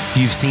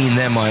you've seen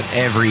them on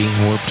every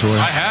Warped Tour.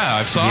 I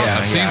have. I've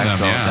seen them.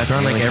 Yeah. They're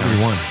on like every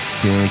one.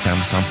 It's the only time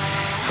I saw 'em.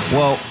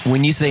 Well,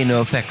 when you say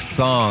NoFX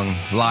song,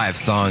 live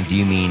song, do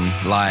you mean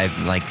live,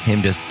 like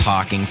him just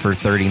talking for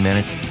 30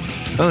 minutes?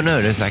 Oh, no,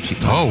 it is actually.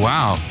 Oh,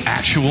 wow.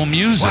 Actual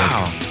music.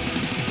 Wow.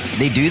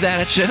 They do that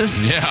at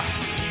shows? Yeah.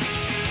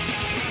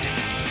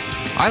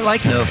 I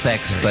like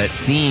NoFX, but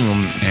seeing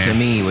them to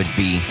me would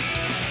be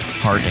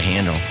hard to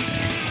handle.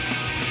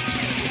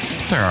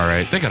 They're all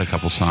right. They got a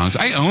couple songs.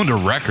 I owned a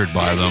record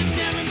by them.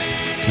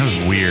 It was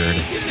weird.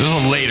 It was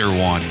a later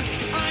one.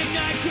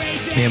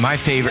 Man, my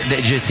favorite,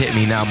 that just hit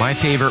me now. My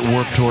favorite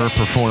Warped Tour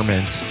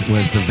performance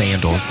was the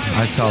Vandals.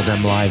 I saw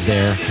them live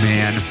there,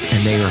 Man.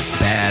 and they were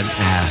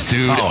badass.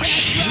 Dude. Oh,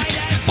 shoot.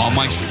 That's On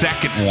my another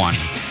second one,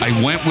 I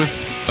went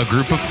with a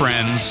group of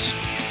friends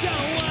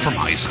from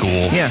high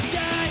school. Yeah.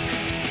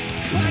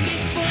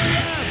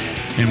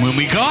 And when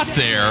we got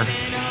there,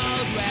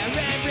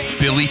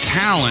 Billy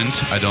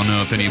Talent, I don't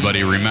know if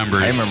anybody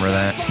remembers. I remember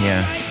that.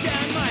 Yeah.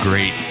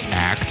 Great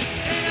act.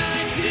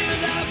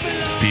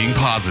 Being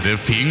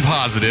positive.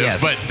 Yes.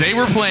 But they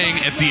were playing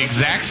at the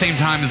exact same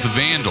time as the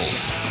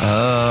Vandals.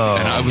 Oh.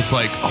 And I was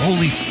like,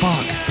 holy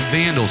fuck, the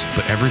Vandals.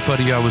 But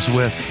everybody I was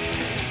with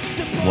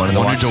Wanted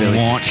wanted to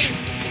watch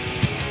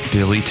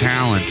Billy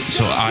Talent.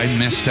 So I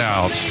missed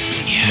out.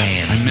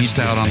 Man, I missed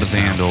you did out on the miss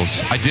out.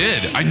 Vandals. I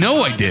did. I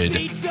know I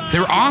did.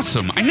 They're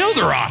awesome. I know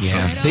they're awesome.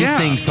 Yeah, they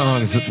sing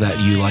songs that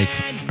you like,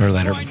 or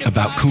that are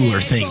about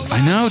cooler things.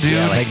 I know, dude.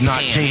 Yeah, like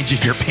not pants.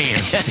 changing your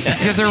pants.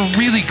 Yeah, they're a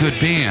really good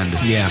band.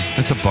 Yeah.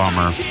 It's a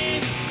bummer.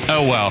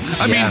 Oh, well.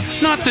 I Yeah.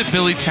 mean, not that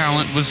Billy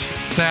Talent was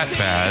that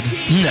bad.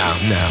 No.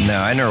 No,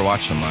 I never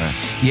watched them live.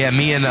 Yeah,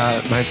 me and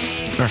my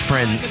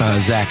friend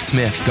Zach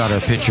Smith got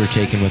our picture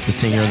taken with the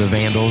singer of the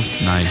Vandals.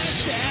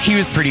 Nice. He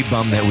was pretty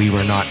bummed that we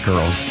were not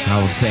girls, I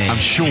will say. I'm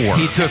sure.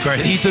 He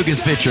took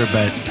his picture,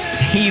 but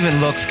He even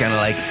looks kind of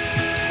like.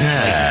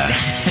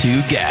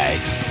 two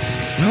guys.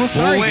 No, Well,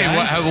 sorry, wait.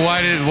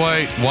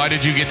 guy. Why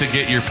did you get to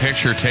get your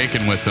picture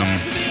taken with him?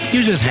 He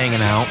was just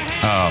hanging out.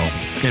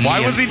 Oh. And Why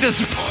me was and- he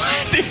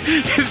disappointed?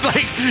 It's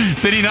like,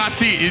 did he not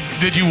see?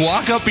 Did you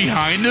walk up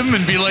behind him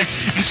and be like,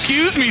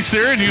 "Excuse me,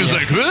 sir"? And he was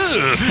like,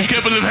 "Ugh,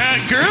 couple of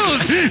hot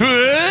girls.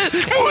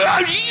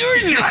 Well,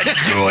 you're not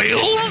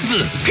girls."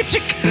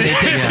 They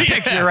take a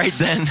picture right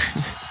then.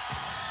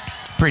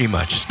 Pretty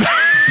much.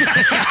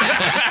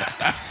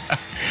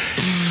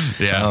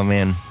 Yeah. Oh,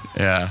 man.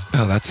 Yeah.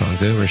 Oh, that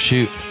song's over.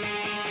 Shoot.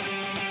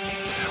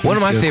 One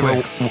of my Let's go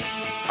favorite.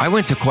 I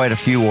went to quite a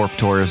few Warped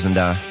Tours, and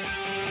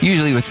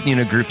usually with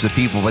groups of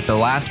people. But the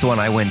last one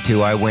I went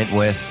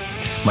with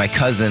my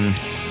cousin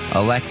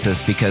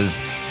Alexis,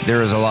 because there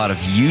was a lot of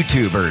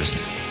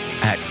YouTubers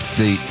at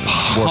the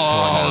Warped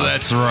Oh, Tour.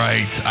 that's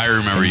right. I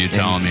remember you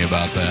telling me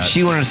about that.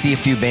 She wanted to see a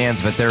few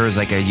bands, but there was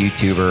like a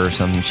YouTuber or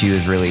something she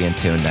was really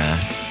into, and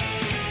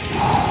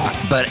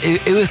but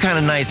it was kind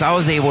of nice. I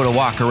was able to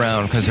walk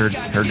around because her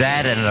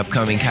dad ended up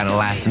coming kind of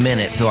last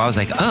minute, so I was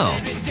like, oh,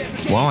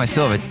 well, I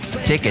still have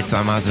a ticket, so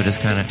I might as well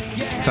just kind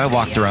of. So I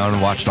walked around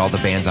and watched all the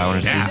bands I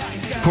wanted to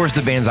see. Of course,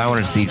 the bands I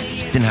wanted to see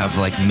didn't have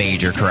like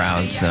major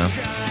crowds, so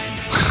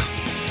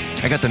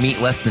I got to meet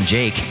Less Than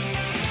Jake.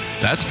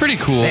 That's pretty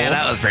cool. Yeah,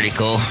 that was pretty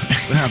cool.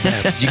 Not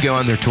bad. You go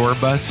on their tour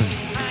bus and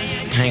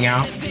hang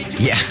out?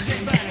 Yeah.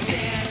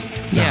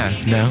 Yeah.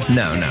 No?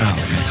 No.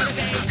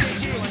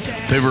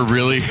 Oh, They were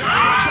really.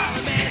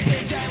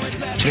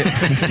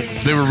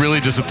 They were really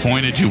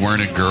disappointed you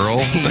weren't a girl.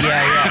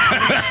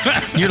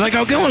 Yeah. You're like,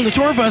 I'll go on the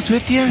tour bus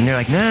with you. And you're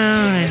like,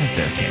 no, it's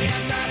okay.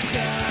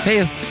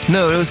 Hey,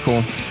 no, it was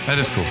cool. That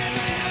is cool.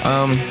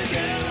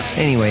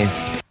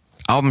 Anyways,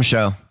 album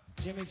show.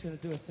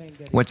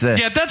 What's this?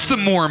 Yeah, that's the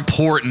more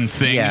important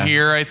thing Yeah.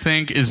 here, I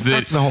think, is that.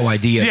 That's the whole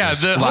idea of Yeah,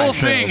 this the live whole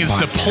show thing is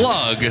to podcast.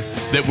 plug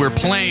that we're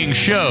playing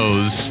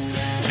shows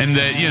and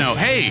that,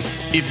 hey,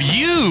 if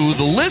you,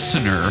 the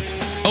listener,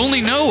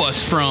 only know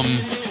us from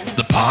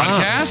the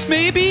podcast,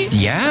 maybe?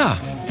 Yeah.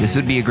 This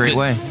would be a great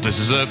way. This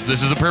is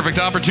a perfect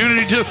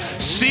opportunity to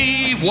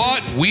see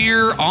what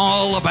we're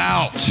all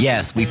about.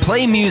 Yes, we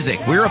play music.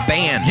 We're a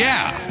band.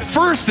 Yeah.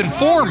 First and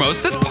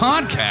foremost, this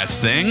podcast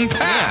thing.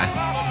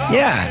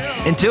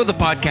 Yeah. Until the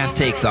podcast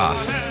takes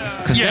off.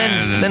 Because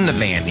then the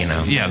band, you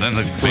know. Yeah, then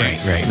the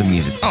band. Right. The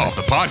music. Oh, if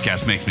the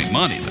podcast makes me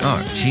money, then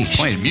Oh, jeez.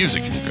 playing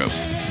music can go.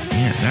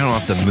 Yeah, I don't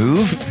have to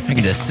move. I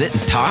can just sit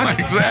and talk.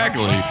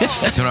 Exactly.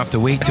 Don't have to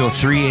wait till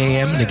 3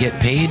 a.m. to get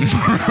paid.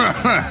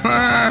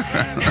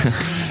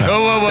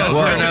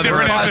 That's a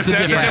different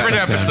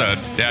episode. episode.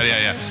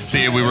 Yeah.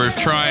 See, we were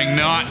trying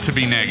not to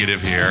be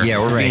negative here. Yeah,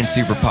 we're being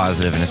super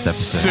positive in this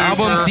episode. Super-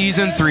 Album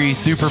season 3,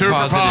 super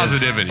positive.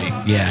 positivity.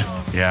 Yeah.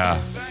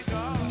 Yeah.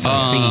 It's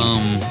a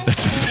theme.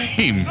 That's a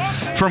theme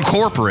from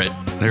corporate.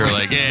 They were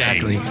like, "Hey,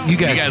 Exactly. you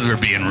guys were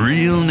being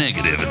real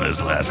negative in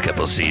those last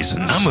couple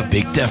seasons." I'm a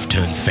big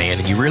Deftones fan,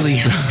 and you really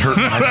hurt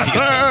my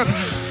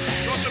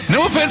feelings.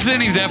 No offense to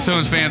any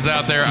Deftones fans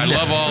out there. I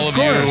love all of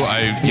you. course.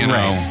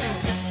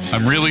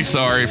 I'm really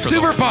sorry for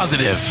Super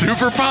positive.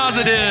 super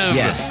positive.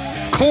 Yes.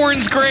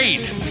 Korn's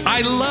great.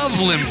 I love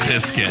Limp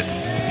Bizkit.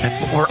 That's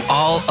what we're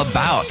all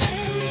about.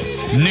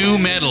 New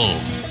metal.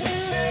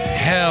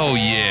 Hell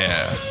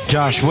yeah.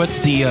 Josh,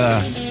 what's the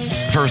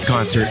first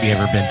concert you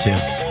ever been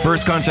to?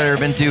 First concert I ever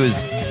been to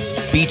is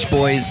Beach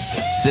Boys,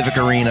 Civic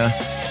Arena.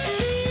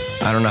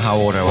 I don't know how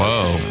old I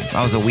was. Whoa.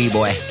 I was a wee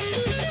boy.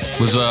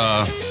 Was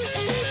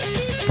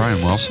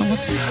Brian Wilson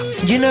with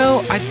you? You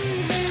know,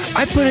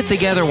 I put it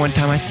together one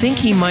time. I think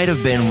he might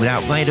have been,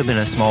 that might have been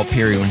a small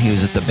period when he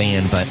was at the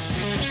band, but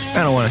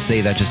I don't want to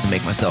say that just to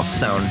make myself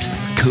sound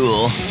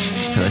cool,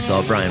 because I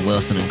saw Brian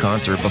Wilson in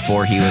concert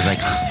before he was like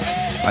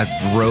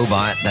a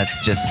robot that's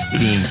just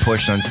being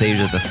pushed on stage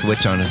with a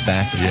switch on his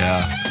back.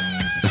 Yeah.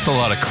 It's a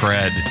lot of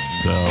cred,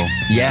 though.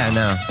 Yeah,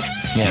 no.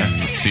 Yeah.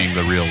 Seeing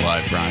the real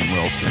live Brian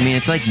Wilson. I mean,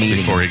 it's like meeting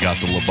before him. he got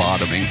the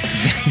lobotomy.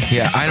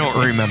 Yeah, I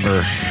don't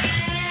remember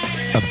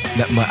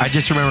that much. I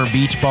just remember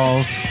beach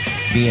balls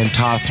being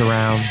tossed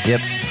around.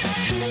 Yep.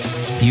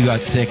 You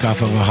got sick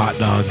off of a hot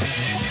dog.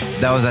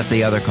 That was at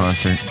the other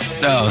concert.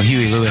 Oh,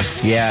 Huey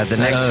Lewis. Yeah, the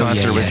next Oh,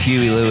 concert yeah, was yeah.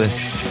 Huey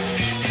Lewis.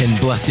 And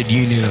Blessed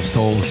Union of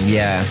Souls.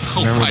 Yeah.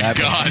 Oh Remember my that?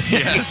 God,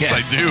 yes, Yeah.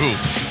 I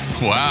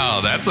do. Wow,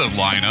 that's a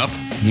lineup.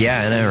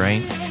 Yeah, I know,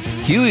 right?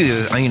 Huey,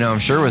 you know, I'm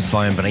sure was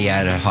fine, but he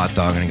had a hot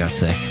dog and he got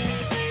sick.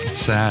 It's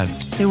sad.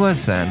 It was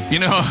sad. You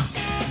know,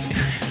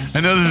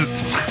 I know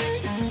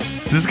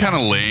this is kind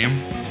of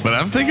lame, but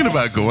I'm thinking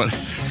about going.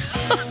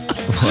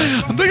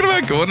 I'm thinking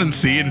about going and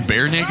seeing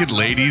Bare Naked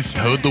Ladies,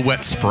 Toad the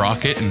Wet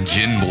Sprocket, and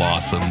Gin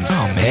Blossoms.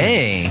 Oh, man.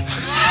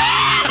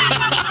 Hey.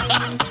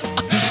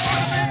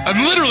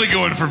 I'm literally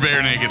going for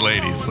Bare Naked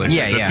Ladies. Like,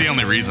 Yeah, that's yeah. the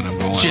only reason I'm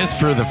going. Just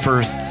for the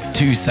first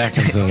 2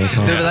 seconds of the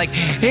song. They were like,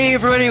 hey,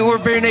 everybody, we're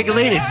Bare Naked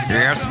Ladies.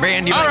 Here's the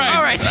band. You're all like, right,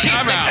 all right.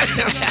 I'm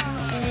out.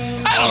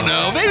 I don't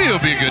know. Maybe it'll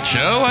be a good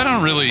show. I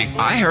don't really.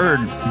 I heard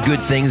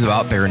good things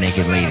about Bare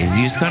Naked Ladies.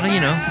 You just gotta, you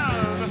know,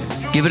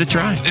 give it a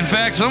try. In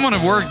fact, someone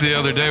at work the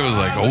other day was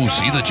like, "Oh,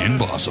 see the Gin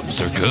Blossoms?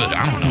 They're good."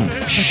 I don't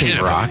know. Shit,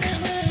 They rock.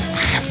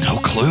 I have no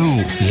clue.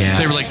 Yeah.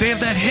 They were like, they have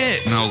that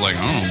hit, and I was like,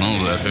 I don't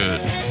know that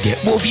hit. Yeah.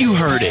 Well, if you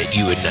heard it,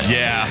 you would know.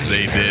 Yeah,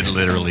 they did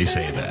literally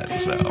say that.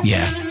 So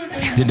Yeah.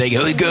 Then they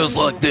go, it goes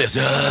like this.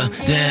 Yeah,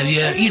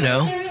 you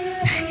know.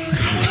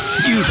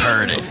 You've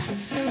heard it.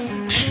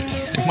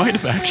 Jeez. they might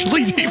have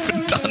actually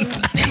even done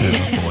that.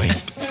 Oh, boy.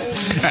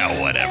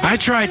 Oh, whatever. I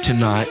try to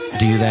not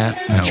do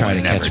that. I No, try I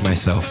to never catch do-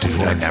 myself Dude,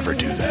 before. I never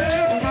do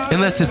that.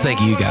 Unless it's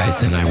like you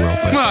guys, then I will.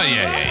 But Well,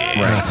 yeah.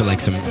 not to like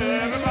some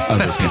other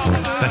That's people.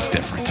 different. That's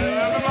different.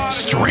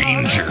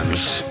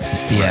 Strangers.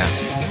 Yeah.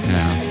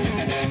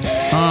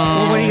 Yeah.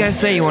 Well, what do you guys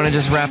say? You want to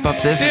just wrap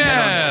up this and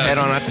Yeah. head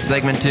on out to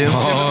segment 2?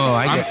 Oh,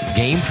 I got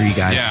game for you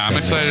guys. Yeah, I'm for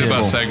excited segment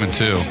about two. segment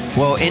 2.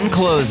 Well, in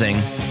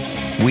closing,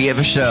 we have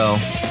a show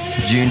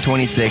June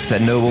 26th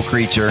at Noble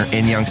Creature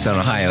in Youngstown,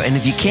 Ohio. And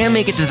if you can't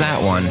make it to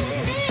that one,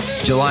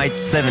 July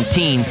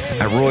 17th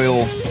at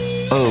Royal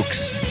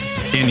Oaks.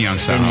 In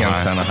Youngstown,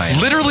 Ohio.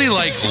 Literally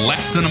like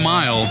less than a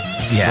mile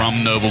Yeah.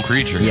 from Noble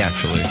Creature, Yeah.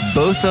 actually.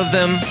 Both of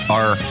them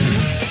are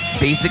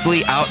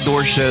basically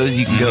outdoor shows.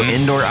 You can go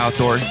indoor,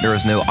 outdoor. There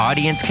is no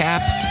audience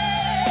cap.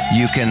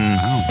 You can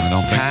Oh, I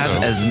don't think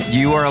have so.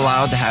 you are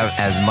allowed to have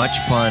as much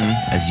fun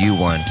as you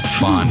want.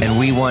 Fun. And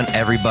we want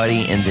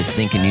everybody in this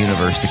stinking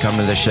universe to come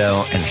to the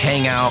show and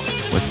hang out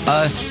with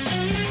us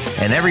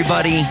and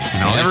everybody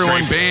And all these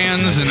everyone. great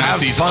bands and have at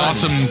these fun.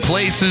 awesome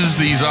places,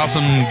 these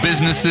awesome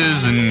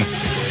businesses, and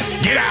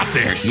get out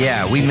there.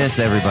 Yeah, we miss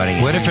everybody.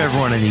 What if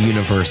everyone in the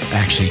universe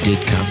actually did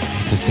come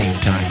at the same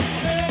time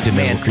to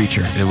Man, Noble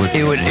Creature? It would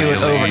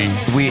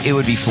Really? it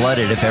would be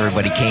flooded if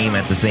everybody came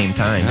at the same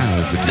time.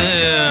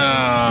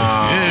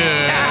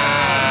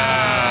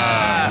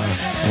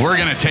 We're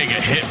gonna take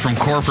a hit from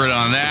corporate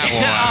on that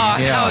one.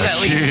 Oh, Yeah, that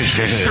was at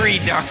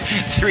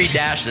least three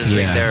dashes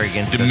Yeah. right there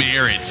against us.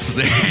 Demerits.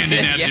 They're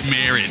handing out Yeah.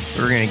 demerits.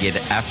 We're gonna get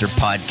after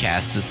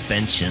podcast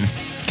suspension.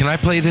 Can I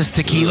play this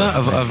tequila,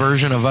 a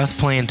version of us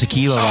playing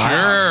tequila live?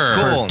 Sure.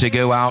 Cool. To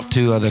go out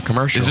to the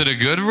commercial? Is it a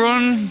good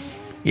one?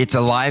 It's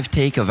a live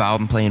take of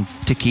Alvin playing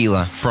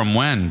Tequila. From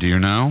when? Do you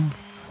know?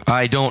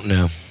 I don't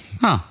know.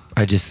 Huh.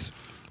 I just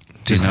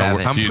know have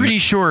where- it. I'm do you pretty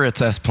sure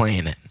it's us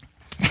playing it.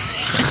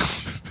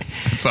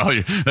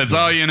 That's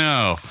all you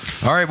know.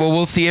 All right, well,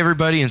 we'll see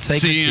everybody in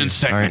segment See you 2. in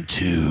segment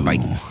 2. Bye.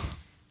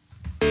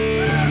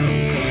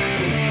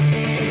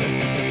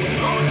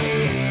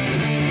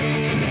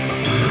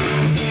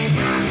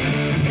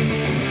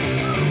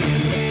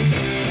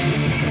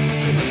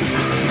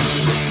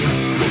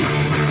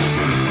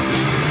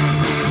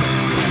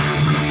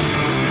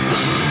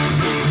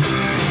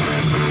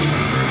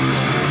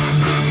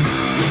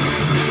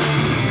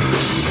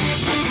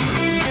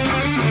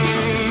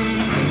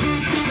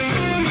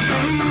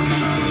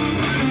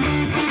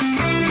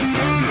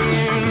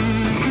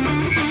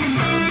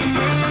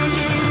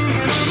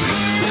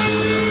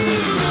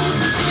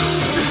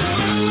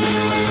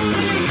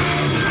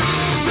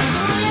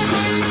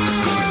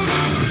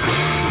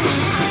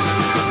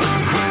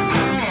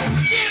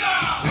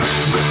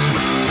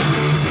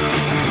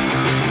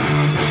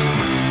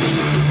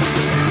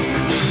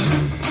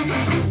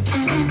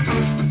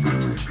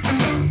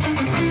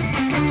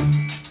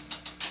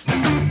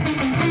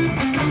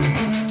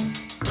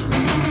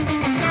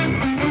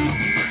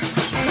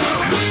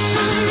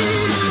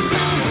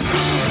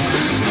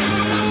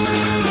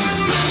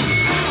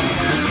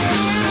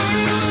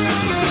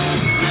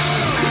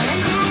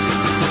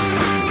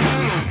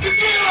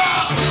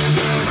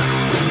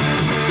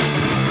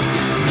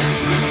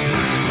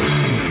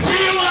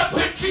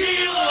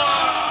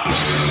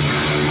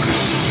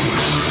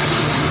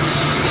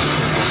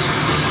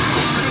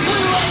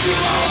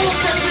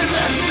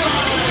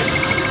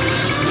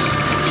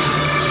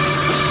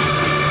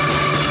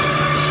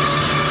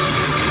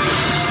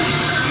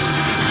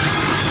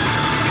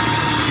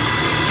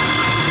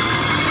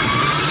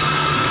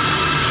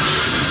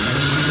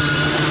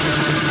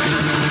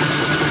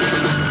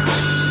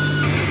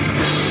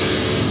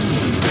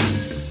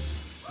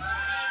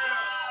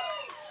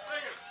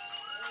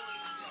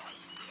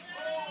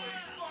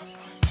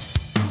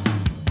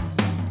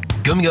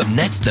 Coming up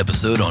next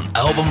episode on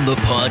Album the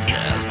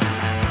Podcast,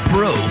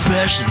 Pro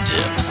Fashion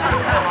Tips.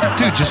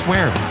 Dude, just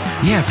wear it.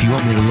 Yeah, if you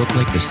want me to look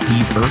like the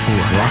Steve Urkel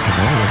of rock and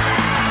roll.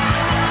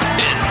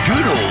 And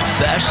good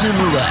old-fashioned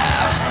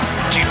laughs.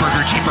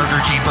 Cheeseburger,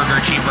 cheeseburger, cheeseburger,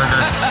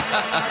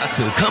 cheeseburger.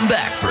 So come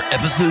back for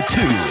episode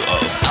 2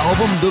 of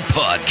Album the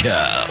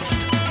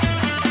Podcast.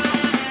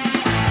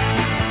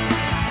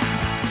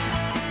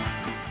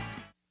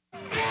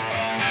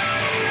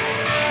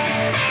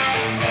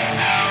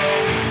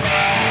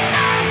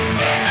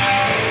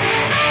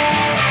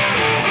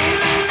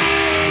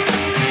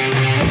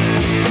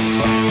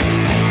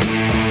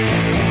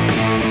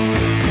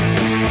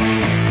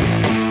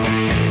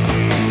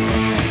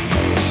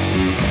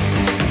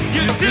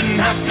 You didn't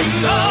have to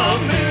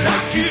love me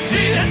like you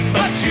did,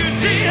 but you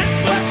did,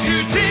 but you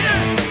did.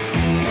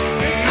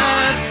 And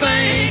I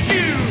thank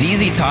you.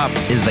 ZZ Top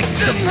is like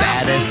the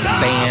baddest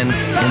band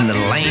in the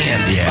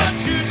land. Yeah.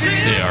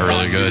 They are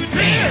really good.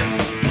 Man.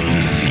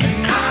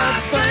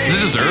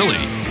 This is early.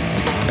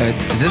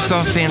 Is this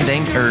off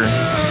Fandango? Or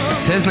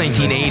It says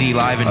 1980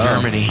 live in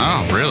Germany.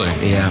 Oh, really?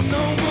 Yeah.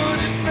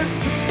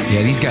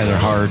 Yeah, these guys are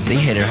hard. they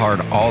hit it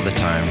hard all the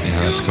time. Yeah,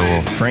 that's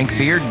cool. Frank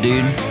Beard,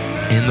 dude.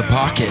 In the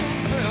pocket.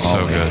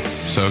 So Always. good.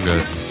 So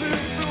good.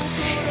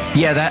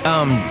 Yeah, that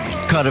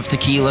cut of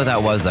Tequila,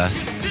 that was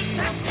us.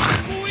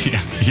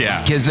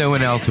 Yeah. Because no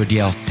one else would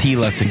yell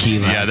Tila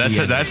Tequila. Yeah, at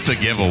the end. that's the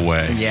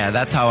giveaway. Yeah,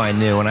 that's how I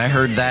knew. When I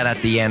heard that at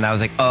the end, I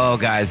was like, oh,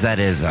 guys, that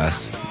is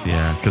us.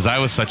 Yeah, because I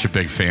was such a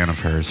big fan of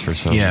hers for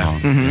so Yeah.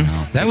 long. You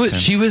know? That was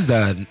she was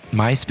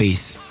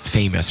MySpace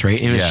famous,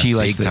 right? And Yes. she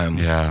like Big time.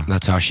 Yeah.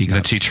 That's how she Then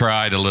got. she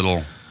tried a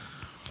little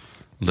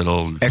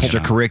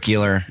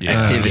Extracurricular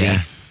Yeah. activity.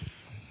 yeah.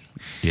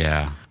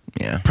 Yeah.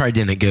 Yeah. Probably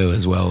didn't go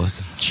as well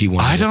as she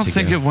wanted. I don't to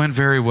think go. it went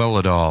very well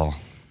at all.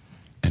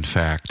 In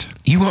fact.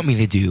 You want me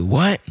to do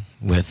what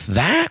with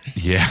that?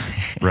 Yeah.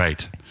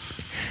 Right.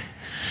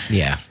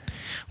 Yeah.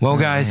 Well,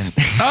 guys,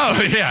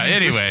 Oh yeah.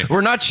 Anyway.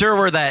 We're not sure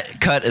where that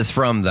cut is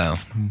from, though.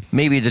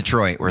 Maybe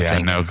Detroit, we're Yeah.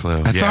 thinking. No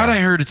clue. I thought I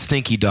heard a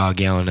stinky dog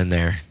yelling in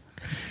there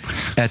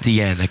at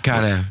the end. It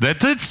kind of.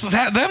 that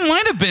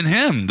might have been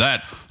him.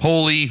 That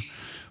holy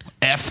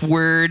F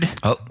word.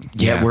 Oh,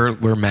 Yeah, yeah. we're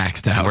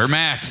maxed out. We're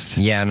maxed.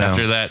 Yeah, no.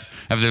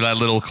 After that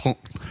little.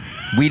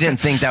 We didn't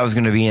think that was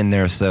going to be in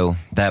there, so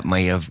that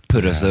might have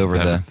put us over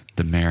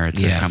the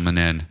merits Yeah. are coming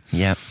in.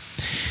 Yep.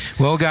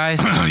 Well, guys,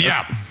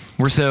 Yeah.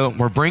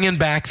 we're bringing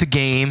back the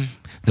game,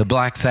 the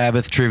Black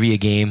Sabbath trivia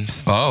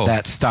games. Oh.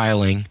 That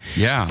styling.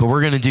 Yeah. But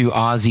we're gonna do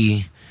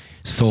Ozzy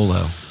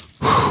solo.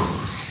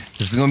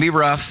 This is going to be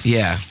rough.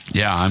 Yeah.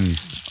 Yeah.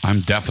 I'm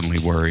definitely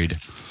worried.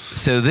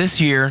 So this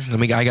year,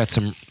 I got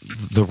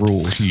the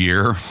rules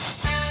Year.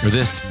 or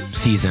this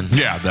season.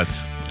 Yeah.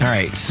 That's. All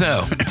right,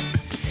 so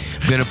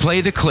I'm gonna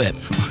play the clip.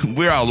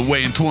 We're all the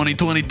way in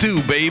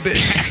 2022, baby.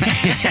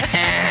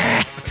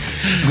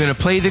 I'm gonna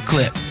play the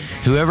clip.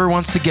 Whoever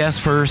wants to guess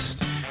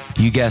first,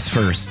 you guess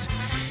first.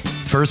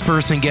 First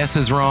person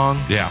guesses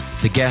wrong. Yeah.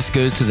 The guess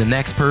goes to the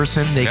next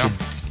person. They Yeah. could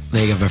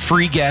they have a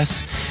free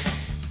guess.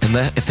 And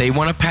if they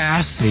want to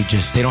pass, they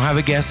don't have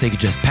a guess, they could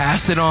just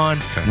pass it on.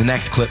 Okay. The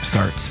next clip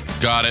starts.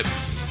 Got it.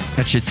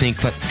 That should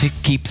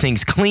keep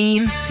things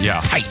clean,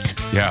 Yeah. tight.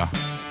 Yeah.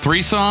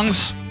 3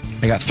 songs?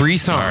 I got 3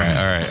 songs.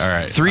 All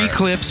right. 3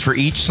 clips for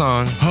each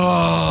song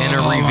and a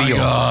Oh, reveal.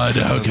 my God.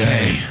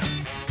 Okay.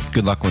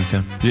 Good luck,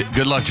 Winfield.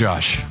 Good luck,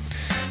 Josh. All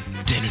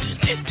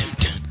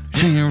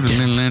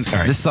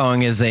right. This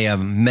song is a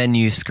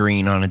menu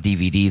screen on a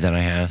DVD that I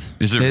have.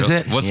 Is Is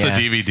it? What's Yeah.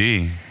 the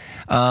DVD?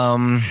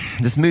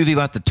 This movie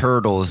about the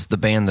Turtles, the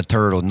band The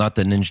Turtles, not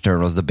the Ninja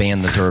Turtles, the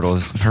band The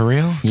Turtles. For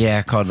real?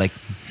 Yeah, called like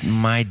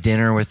My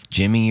Dinner with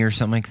Jimmy or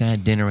something like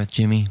that. Dinner with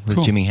Jimmy with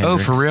Jimi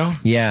Hendrix. Oh, for real?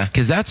 Yeah,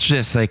 Because that's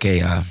just like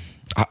a,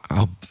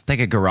 like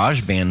a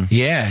garage band.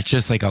 yeah, it's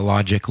just like a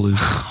Logic loop.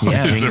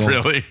 Yeah, Is it jingle.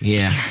 really?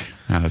 Yeah.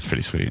 Oh, that's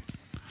pretty sweet.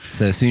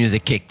 So as soon as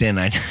it kicked in,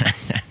 I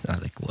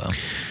was like, well,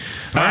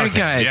 All right, Okay.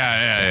 guys.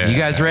 Yeah. You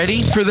guys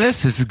ready for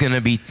this? This is going to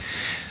be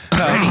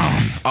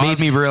tough. Made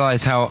me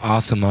realize how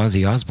awesome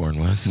Ozzy Osbourne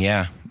was.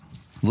 yeah.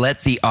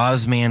 Let the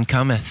Ozman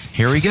cometh.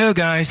 Here we go,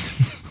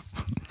 guys.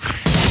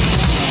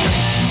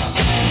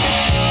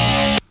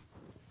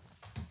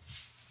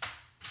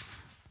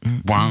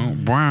 Wow.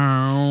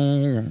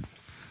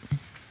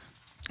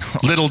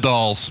 Little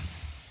Dolls.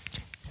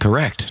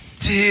 Correct.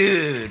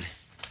 Dude.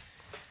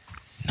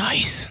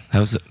 Nice. That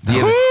was. Do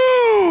you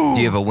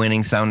have a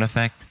winning sound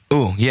effect?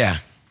 Oh, yeah.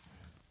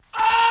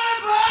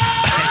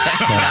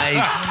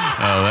 Nice.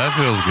 Oh, that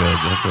feels good.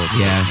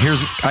 Yeah.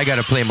 I got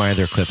to play my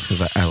other clips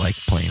because I like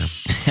playing them.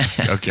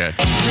 Okay.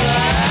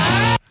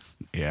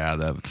 Yeah,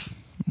 that's.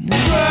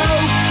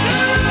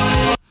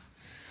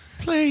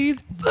 Played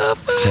the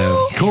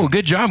So cool.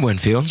 Good job,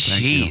 Winfield.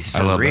 Jeez, I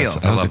for love real.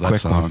 That, I love that quick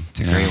song. one. It's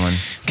a great one.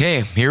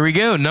 Okay, here we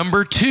go.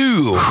 Number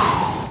 2.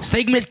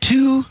 Segment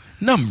 2,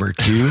 number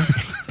 2.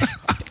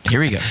 Here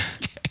we go.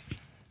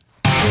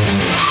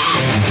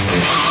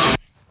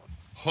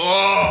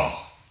 Oh.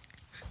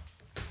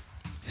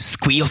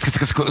 Squeal,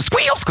 squeal, squeal,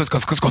 squeal, squeal,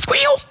 squeal, squeal,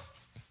 squeal.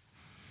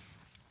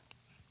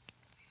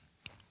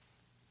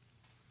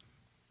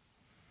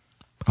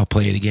 I'll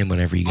play it again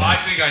whenever you I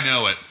guys. think I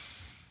know it.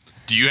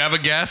 Do you have a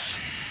guess?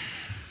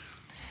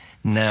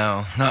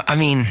 No, I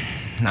mean,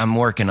 I'm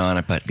working on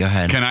it, but go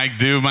ahead. Can I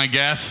do my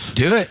guess?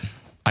 Do it.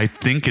 I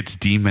think it's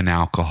Demon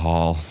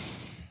Alcohol.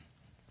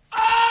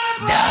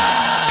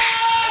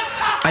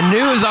 I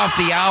knew it was off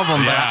the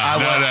album, but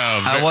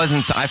Yeah, I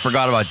wasn't. I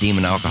forgot about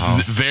Demon Alcohol.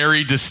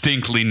 Very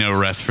distinctly No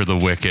Rest for the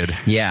Wicked.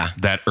 Yeah.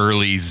 That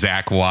early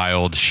Zakk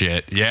Wylde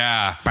shit.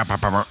 Yeah.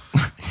 What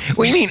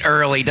do you mean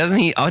early? Doesn't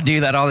he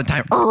do that all the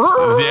time?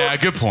 Yeah,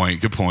 good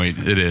point. Good point.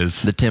 It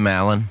is. The Tim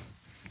Allen.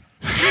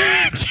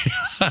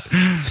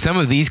 Some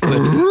of these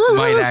clips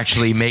might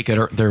actually make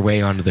it their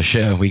way onto the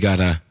show. We got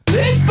a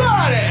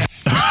Yeah,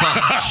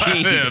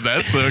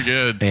 that's so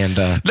good. and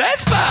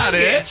That's about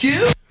it.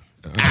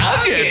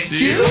 I'll get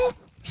you.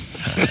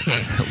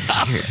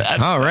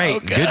 all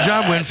right. Good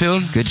job,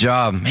 Winfield. Good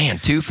job, man.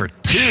 2 for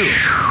 2.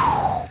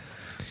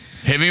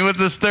 Hit me with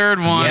this third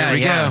one. Yeah, Here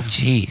we yeah. go.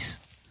 Jeez.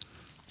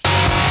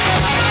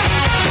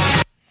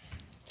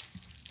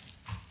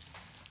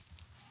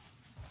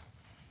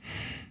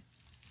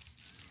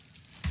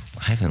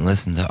 I haven't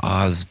listened to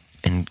Oz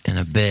in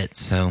a bit,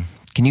 so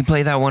can you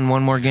play that one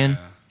more again?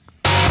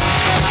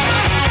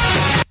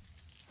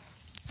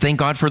 Thank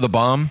God for the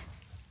Bomb.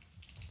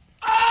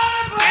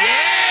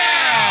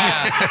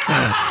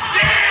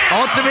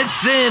 Ultimate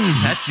Sin.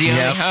 That's the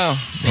only. Yep.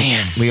 Oh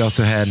man. We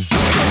also had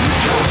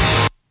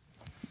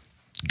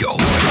Go.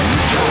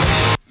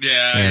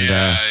 Yeah, And,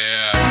 yeah.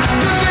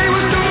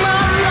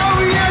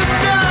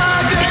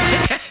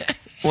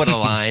 What a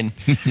line.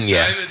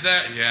 Yeah.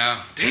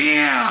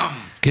 Damn.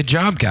 good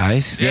job,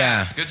 guys.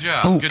 Yeah. Good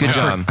job. Oh, good good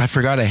job. job. I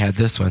forgot I had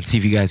this one. See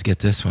if you guys get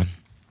this one.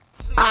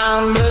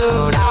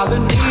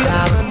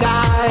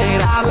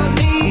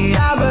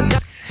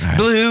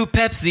 Blue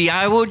Pepsi,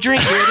 I will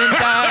drink it and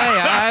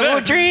die. I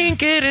will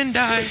drink it and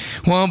die.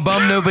 Well,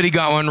 bum nobody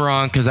got one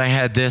wrong because I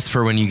had this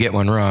for when you get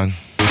one wrong.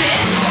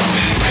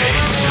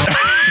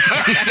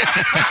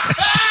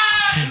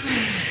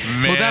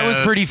 Well, that was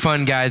pretty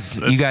fun, guys.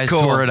 You guys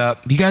cool. tore it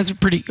up. You guys are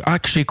pretty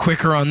actually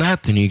quicker on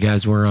that than you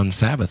guys were on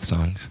Sabbath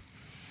songs.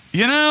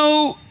 You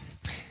know,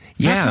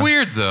 Yeah. that's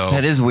weird though.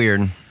 That is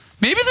weird.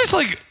 Maybe there's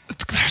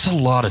a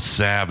lot of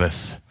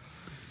Sabbath.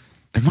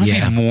 There might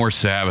Yeah. be more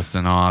Sabbath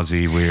than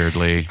Ozzy,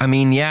 weirdly. I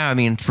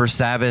mean, for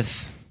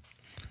Sabbath,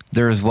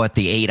 there's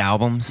the 8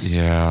 albums?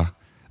 Yeah.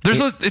 I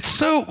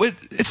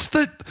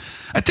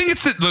think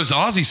it's that those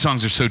Ozzy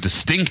songs are so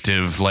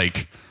distinctive.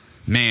 Like,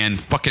 man,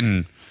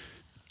 fucking,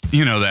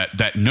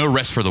 that No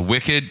Rest for the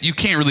Wicked. You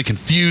can't really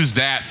confuse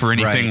that for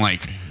anything Right.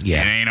 like,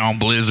 Yeah. it ain't on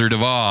Blizzard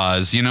of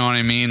Oz. You know what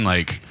I mean?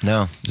 Like,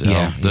 No.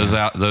 Yeah.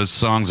 those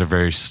songs are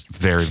very,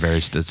 very,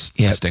 very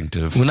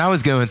distinctive. When I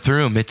was going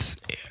through them, it's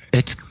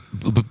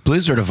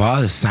Blizzard of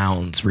Oz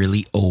sounds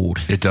really old.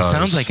 It does. It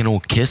sounds like an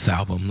old Kiss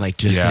album, like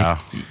just Yeah. like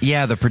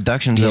Yeah, the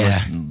production's always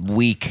Yeah.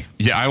 weak.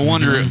 Yeah, I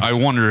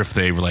wonder if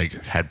they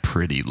had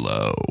pretty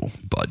low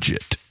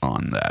budget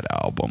on that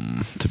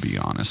album, to be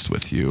honest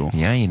with you.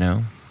 Yeah,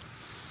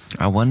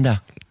 I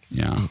wonder.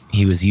 Yeah,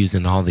 He was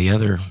using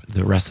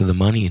the rest of the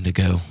money to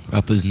go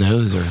up his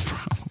nose or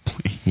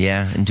probably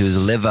Yeah, into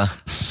his liver.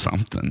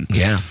 something.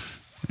 yeah.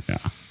 Yeah.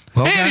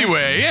 Well, guys,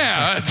 Anyway,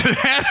 yeah.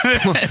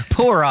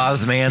 Poor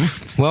Oz, man.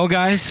 well,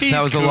 guys,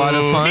 that was a lot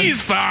of fun.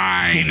 He's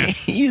fine.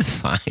 He's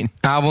fine.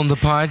 Album the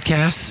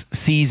Podcast,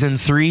 Season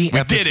 3,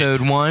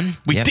 Episode 1.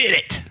 We Yep. did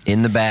it.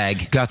 In the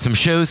bag. Got some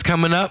shows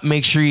coming up.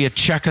 Make sure you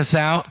check us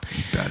out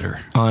Better.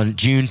 on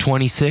June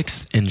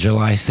 26th and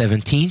July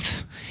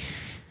 17th.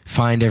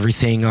 Find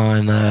everything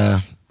on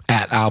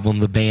at Album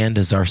the Band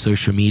as our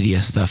social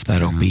media stuff.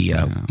 That'll be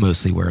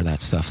mostly where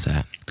that stuff's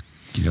at.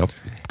 Yep.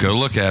 Go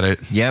look at it.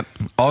 Yep.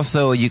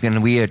 Also,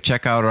 we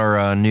check out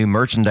our new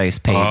merchandise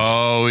page.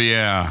 Oh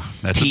yeah.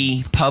 That's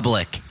T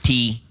Public.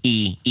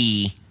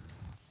 TEE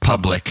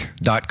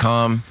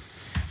Public.com.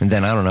 And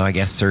then, I don't know, I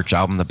guess search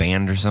Album the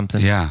Band or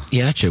something. yeah.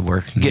 Yeah, that should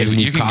work. Get a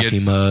new coffee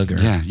mug. Or,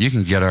 Yeah, you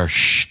can get our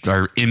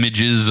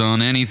images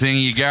on anything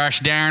you gosh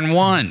darn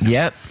want.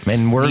 Yep.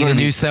 And we're Need going a to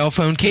new cell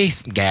phone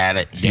case? Got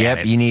it.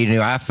 Yep. You need a new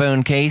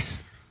iPhone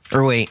case.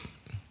 Or wait,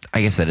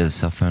 I guess that is a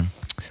cell phone.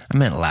 I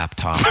meant a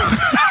laptop.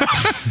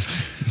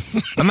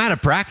 I'm out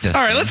of practice.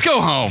 All right, let's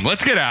go home.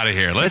 Let's get out of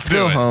here. Let's do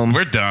go it. home.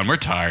 We're done. We're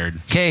tired.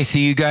 Okay,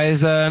 see you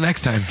guys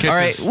next time. Kisses. All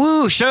right.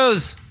 Woo,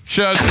 shows.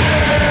 Shows.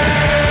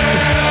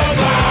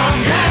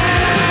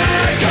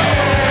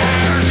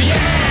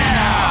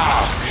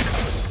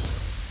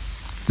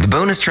 The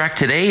bonus track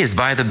today is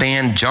by the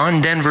band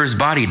John Denver's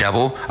Body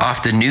Double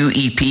off the new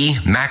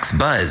EP Max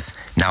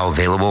Buzz, now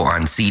available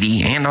on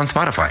CD and on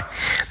Spotify.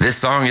 This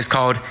song is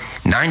called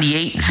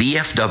 98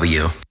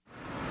 VFW.